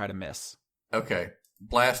deliberately try to miss. Okay.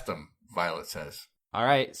 Blast them, Violet says. All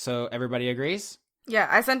right, so everybody agrees? Yeah,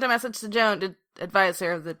 I sent a message to Joan to advise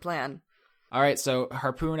her of the plan. All right, so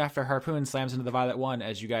harpoon after harpoon slams into the Violet one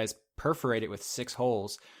as you guys perforate it with 6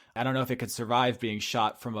 holes. I don't know if it could survive being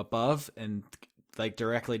shot from above and like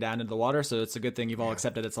directly down into the water, so it's a good thing you've all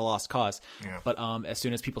accepted it's a lost cause. Yeah. But as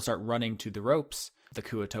soon as people start running to the ropes, the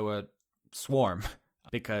Kuatoa swarm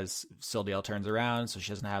because Sildiel turns around, so she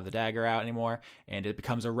doesn't have the dagger out anymore, and it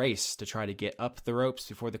becomes a race to try to get up the ropes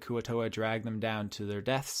before the Kuatoa drag them down to their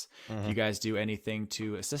deaths. Do you guys do anything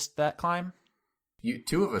to assist that climb?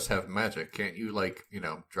 Two of us have magic. Can't you, like,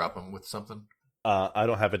 drop them with something? I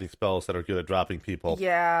don't have any spells that are good at dropping people.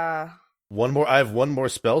 Yeah. I have one more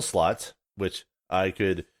spell slot, which I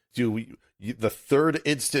could do the third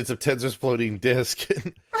instance of Tensor's floating disc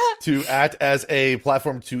to act as a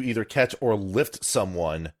platform to either catch or lift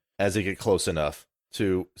someone as they get close enough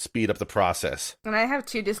to speed up the process. And I have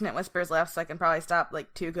 2 dissonant whispers left, so I can probably stop,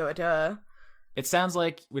 2 Kuatoa. It sounds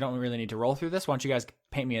like we don't really need to roll through this. Why don't you guys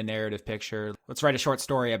paint me a narrative picture? Let's write a short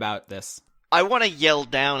story about this. I want to yell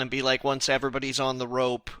down and be like, once everybody's on the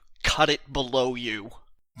rope, cut it below you.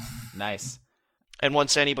 Nice. And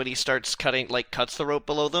once anybody starts cuts the rope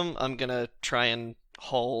below them, I'm going to try and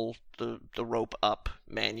haul the rope up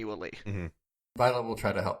manually. Mm-hmm. Violet will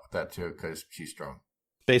try to help with that, too, because she's strong.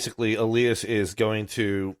 Basically, Alias is going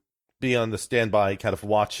to be on the standby, kind of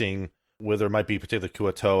watching where there might be particular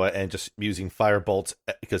Kuatoa and just using fire bolts,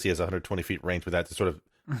 because he has 120 feet range with that, to sort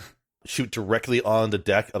of shoot directly on the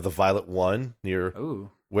deck of the Violet One near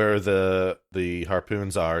where the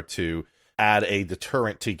harpoons are, to add a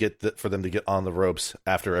deterrent to for them to get on the ropes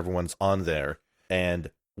after everyone's on there. And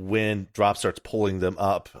when Drop starts pulling them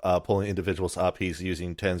up, pulling individuals up, he's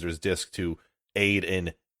using Tensor's disc to aid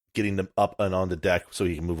in getting them up and on the deck so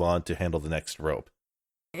he can move on to handle the next rope.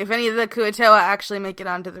 If any of the Kuatoa actually make it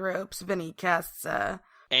onto the ropes, Vinny casts,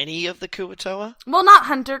 Any of the Kuatoa? Well, not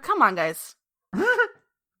Hunter. Come on, guys.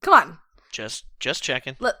 Come on. Just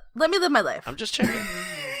checking. Let me live my life. I'm just checking.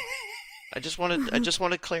 I just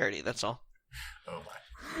wanted clarity, that's all. Oh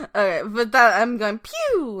my. Okay, but that I'm going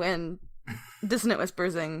pew and dissonant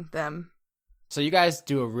whispersing them. So you guys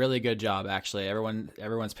do a really good job, actually.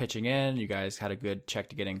 Everyone's pitching in. You guys had a good check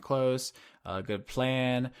to get in close, a good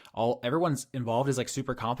plan. Everyone's involved is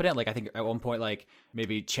super competent. I think at one point,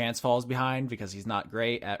 maybe Chance falls behind because he's not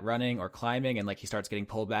great at running or climbing, and he starts getting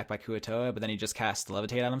pulled back by Kuatoa. But then he just casts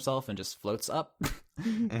Levitate on himself and just floats up.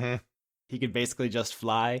 Mm-hmm. He can basically just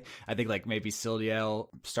fly. I think maybe Sildiel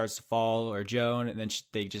starts to fall, or Joan, and then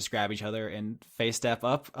they just grab each other and face step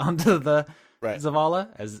up onto the Zavala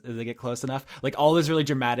as they get close enough. All this really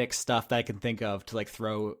dramatic stuff that I can think of to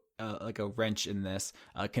throw a wrench in this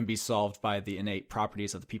can be solved by the innate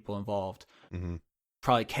properties of the people involved. Mm-hmm.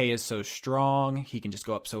 Probably Kay is so strong. He can just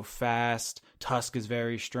go up so fast. Tusk is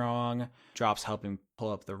very strong. Drop's helping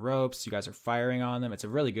pull up the ropes. You guys are firing on them. It's a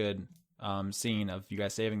really good scene of you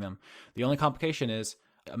guys saving them. The only complication is,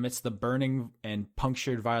 amidst the burning and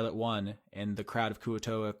punctured Violet One and the crowd of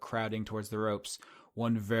Kuatoa crowding towards the ropes,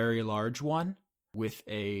 one very large one with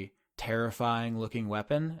a terrifying looking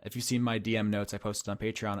weapon. If you've seen my DM notes I posted on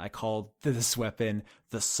Patreon, I called this weapon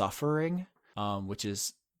the Suffering, which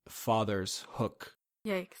is Father's hook.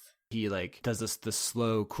 Yikes. He does this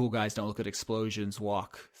slow, cool guys don't look at explosions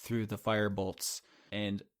walk through the fire bolts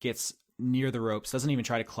and gets near the ropes, doesn't even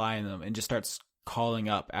try to climb them, and just starts calling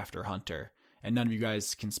up after Hunter. And none of you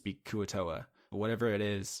guys can speak Kuatoa. But whatever it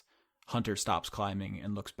is, Hunter stops climbing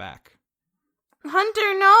and looks back.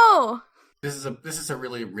 Hunter, no! This is a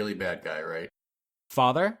really, really bad guy, right?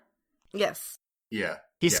 Father? Yes. Yeah.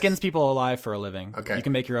 He Yes. skins people alive for a living. Okay. You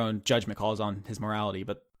can make your own judgment calls on his morality,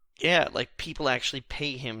 but... Yeah, people actually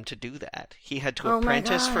pay him to do that. He had to Oh my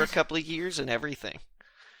apprentice for a gosh. couple of years and everything.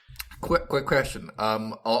 Quick question.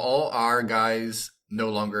 Are all our guys no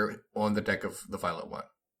longer on the deck of the Violet One?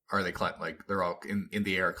 Are they climbing? They're all in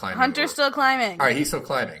the air climbing? Hunter's still climbing. All right, he's still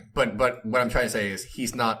climbing. But what I'm trying to say is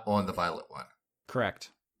he's not on the Violet One. Correct.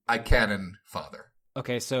 I cannon Father.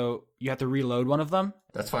 Okay, so you have to reload one of them?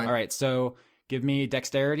 That's fine. All right, so give me a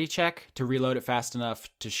dexterity check to reload it fast enough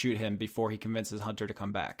to shoot him before he convinces Hunter to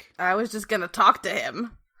come back. I was just gonna talk to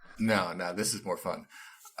him. No, this is more fun.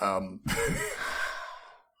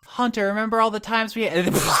 Hunter, remember all the times we had...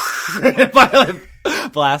 Violet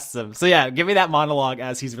blasts him. So yeah, give me that monologue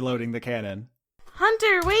as he's reloading the cannon.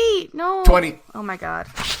 Hunter, wait! No! 20. Oh my god.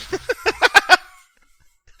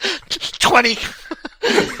 20!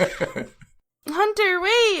 Hunter,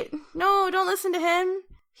 wait! No, don't listen to him.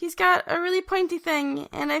 He's got a really pointy thing,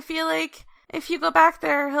 and I feel like if you go back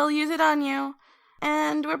there, he'll use it on you.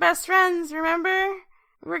 And we're best friends, remember?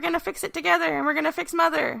 We're gonna fix it together, and we're gonna fix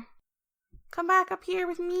Mother. Come back up here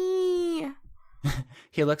with me.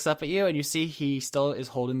 He looks up at you, and you see he still is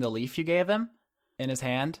holding the leaf you gave him in his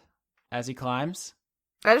hand as he climbs.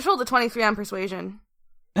 I just rolled a 23 on persuasion.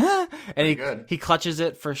 And Good. he clutches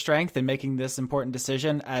it for strength in making this important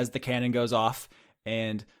decision as the cannon goes off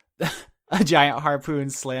and a giant harpoon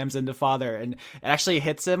slams into Father, and it actually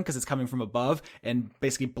hits him because it's coming from above and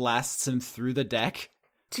basically blasts him through the deck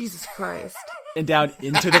Jesus Christ. and down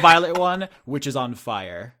into the violet one, which is on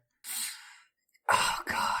fire. Oh,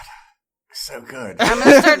 God. So good. I'm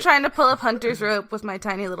going to start trying to pull up Hunter's rope with my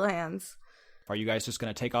tiny little hands. Are you guys just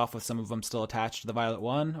going to take off with some of them still attached to the violet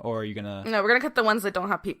one, or are you going to... No, we're going to cut the ones that don't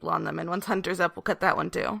have people on them, and once Hunter's up, we'll cut that one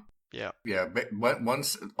too. Yeah. Yeah, but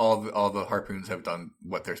once all the harpoons have done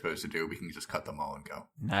what they're supposed to do, we can just cut them all and go.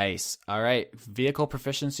 Nice. All right. Vehicle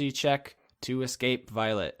proficiency check to escape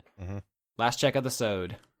violet. Mm-hmm. Last check of the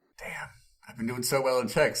sode. Damn. I've been doing so well in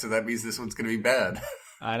checks, so that means this one's going to be bad.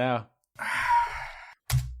 I know.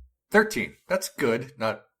 13. That's good.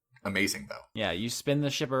 Not amazing, though. Yeah, you spin the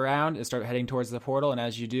ship around and start heading towards the portal, and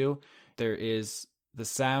as you do, there is the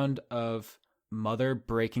sound of Mother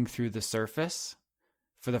breaking through the surface.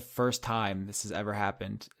 For the first time this has ever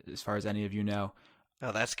happened, as far as any of you know.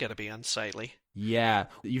 Oh, that's going to be unsightly. Yeah,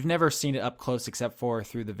 you've never seen it up close except for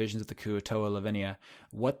through the visions of the Kuatoa Lavinia.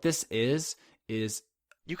 What this is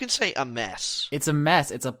You can say a mess. it's a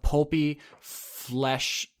mess. It's a pulpy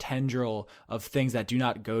flesh tendril of things that do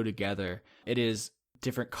not go together. It is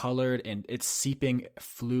different colored and it's seeping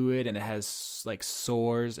fluid, and it has like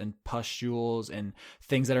sores and pustules and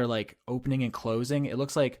things that are like opening and closing. It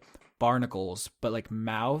looks like barnacles, but like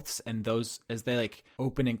mouths, and those as they like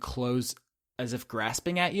open and close as if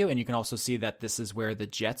grasping at you. And you can also see that this is where the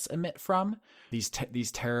jets emit from, these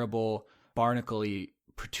terrible barnacle-y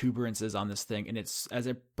protuberances on this thing. And it's as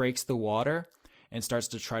it breaks the water and starts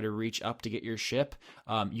to try to reach up to get your ship,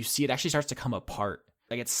 you see it actually starts to come apart.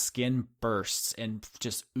 Like its skin bursts and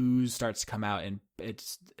just ooze starts to come out, and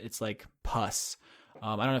it's like pus.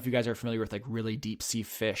 I don't know if you guys are familiar with like really deep sea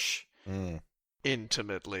fish.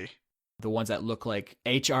 Intimately. The ones that look like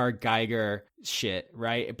H.R. Geiger shit,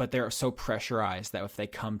 right? But they're so pressurized that if they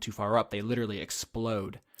come too far up, they literally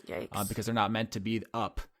explode. Yikes. Because they're not meant to be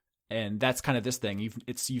up. And that's kind of this thing.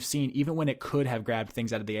 You've seen, even when it could have grabbed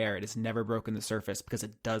things out of the air, it has never broken the surface because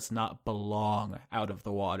it does not belong out of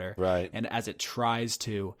the water. Right. And as it tries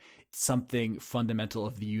to, something fundamental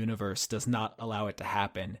of the universe does not allow it to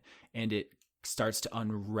happen. And it starts to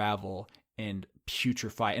unravel and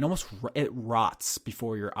putrefy, and almost it rots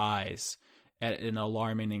before your eyes at an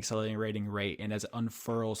alarming, accelerating rate. And as it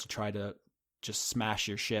unfurls to try to just smash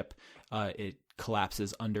your ship, it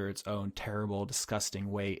collapses under its own terrible, disgusting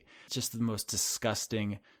weight. It's just the most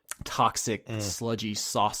disgusting, toxic, sludgy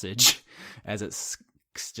sausage as it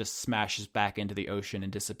just smashes back into the ocean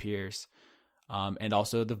and disappears. And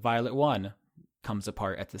also the Violet One comes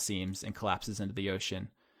apart at the seams and collapses into the ocean.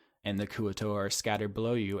 And the Kuatoa are scattered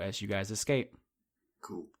below you as you guys escape.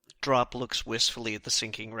 Cool. Drop looks wistfully at the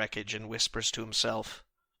sinking wreckage and whispers to himself,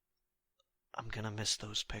 I'm gonna miss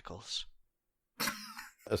those pickles.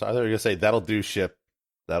 So I thought you were going to say, that'll do, ship.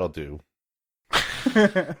 That'll do.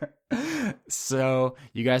 So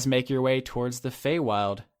you guys make your way towards the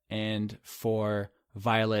Feywild, and for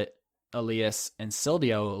Violet, Alias, and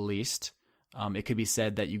Sildio at least, it could be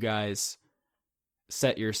said that you guys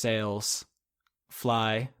set your sails,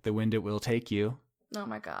 fly, the wind it will take you, Oh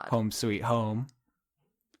my god. home sweet home.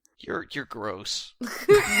 You're gross.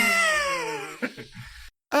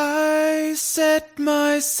 I set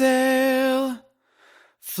my sail,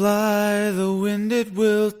 fly, the wind it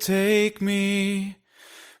will take me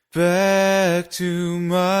back to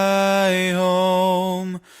my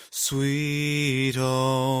home, sweet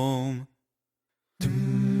home.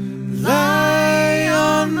 Lie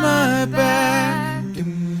on my back,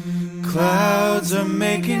 clouds are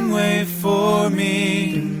making way for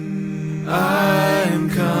me. I'm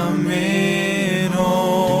coming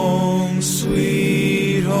home,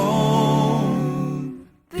 sweet home.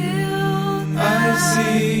 I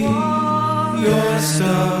see your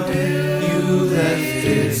star, you left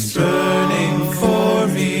it burning for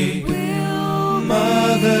me.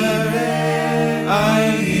 Mother,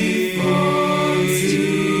 I'm here.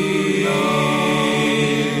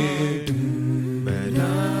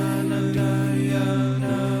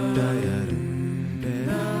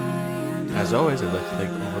 As always, I'd like to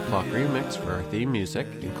thank Overclock Remix for our theme music,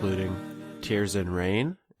 including Tears in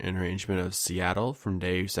Rain, an arrangement of Seattle from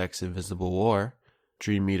Deus Ex Invisible War,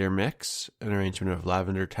 Dream Meter Mix, an arrangement of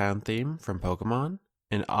Lavender Town theme from Pokemon,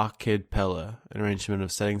 and Kid Pella, an arrangement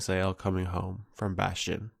of Setting Sail Coming Home from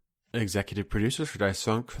Bastion. Executive producers for Dice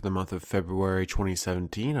Funk for the month of February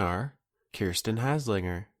 2017 are Kirsten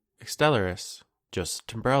Haslinger, Extellaris, Joseph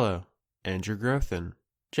Timbrello, Andrew Grothin,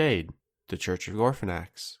 Jade, The Church of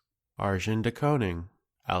Orphanax, Arjun de Koning,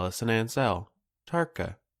 Allison Ansell,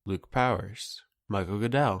 Tarka, Luke Powers, Michael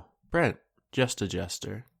Goodell, Brent, Just a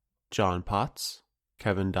Jester, John Potts,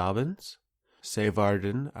 Kevin Dobbins,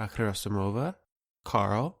 Sayvarden Akrasimova,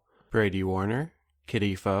 Carl, Brady Warner,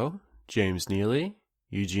 Kitty Foe, James Neely,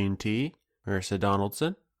 Eugene T., Marissa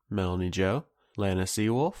Donaldson, Melanie Joe, Lana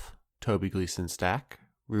Seawolf, Toby Gleason Stack,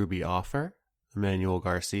 Ruby Offer, Emmanuel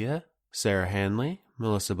Garcia, Sarah Hanley,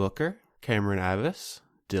 Melissa Booker, Cameron Avis,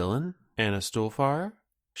 Dylan, Anna Stuhlfar,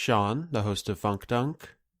 Sean, the host of Funk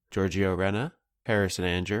Dunk, Giorgio Renna, Harrison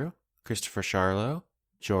Andrew, Christopher Charlo,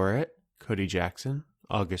 Jorit, Cody Jackson,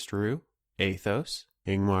 August Rue, Athos,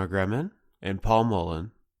 Ingmar Gremin, and Paul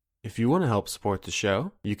Mullen. If you want to help support the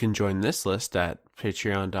show, you can join this list at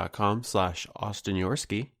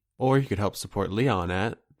patreon.com/AustinYorsky, or you could help support Leon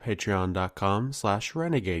at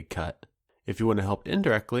patreon.com/RenegadeCut. If you want to help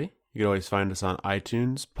indirectly, you can always find us on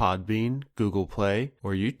iTunes, Podbean, Google Play,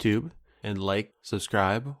 or YouTube, and like,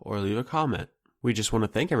 subscribe, or leave a comment. We just want to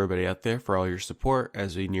thank everybody out there for all your support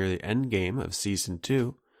as we near the end game of Season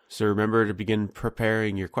 2. So remember to begin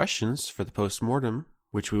preparing your questions for the postmortem,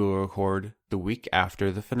 which we will record the week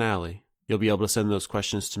after the finale. You'll be able to send those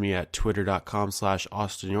questions to me at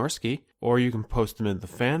twitter.com/AustinYorsky, or you can post them in the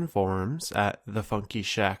fan forums at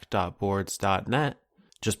thefunkyshack.boards.net.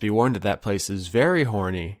 Just be warned that place is very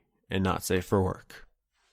horny and not safe for work.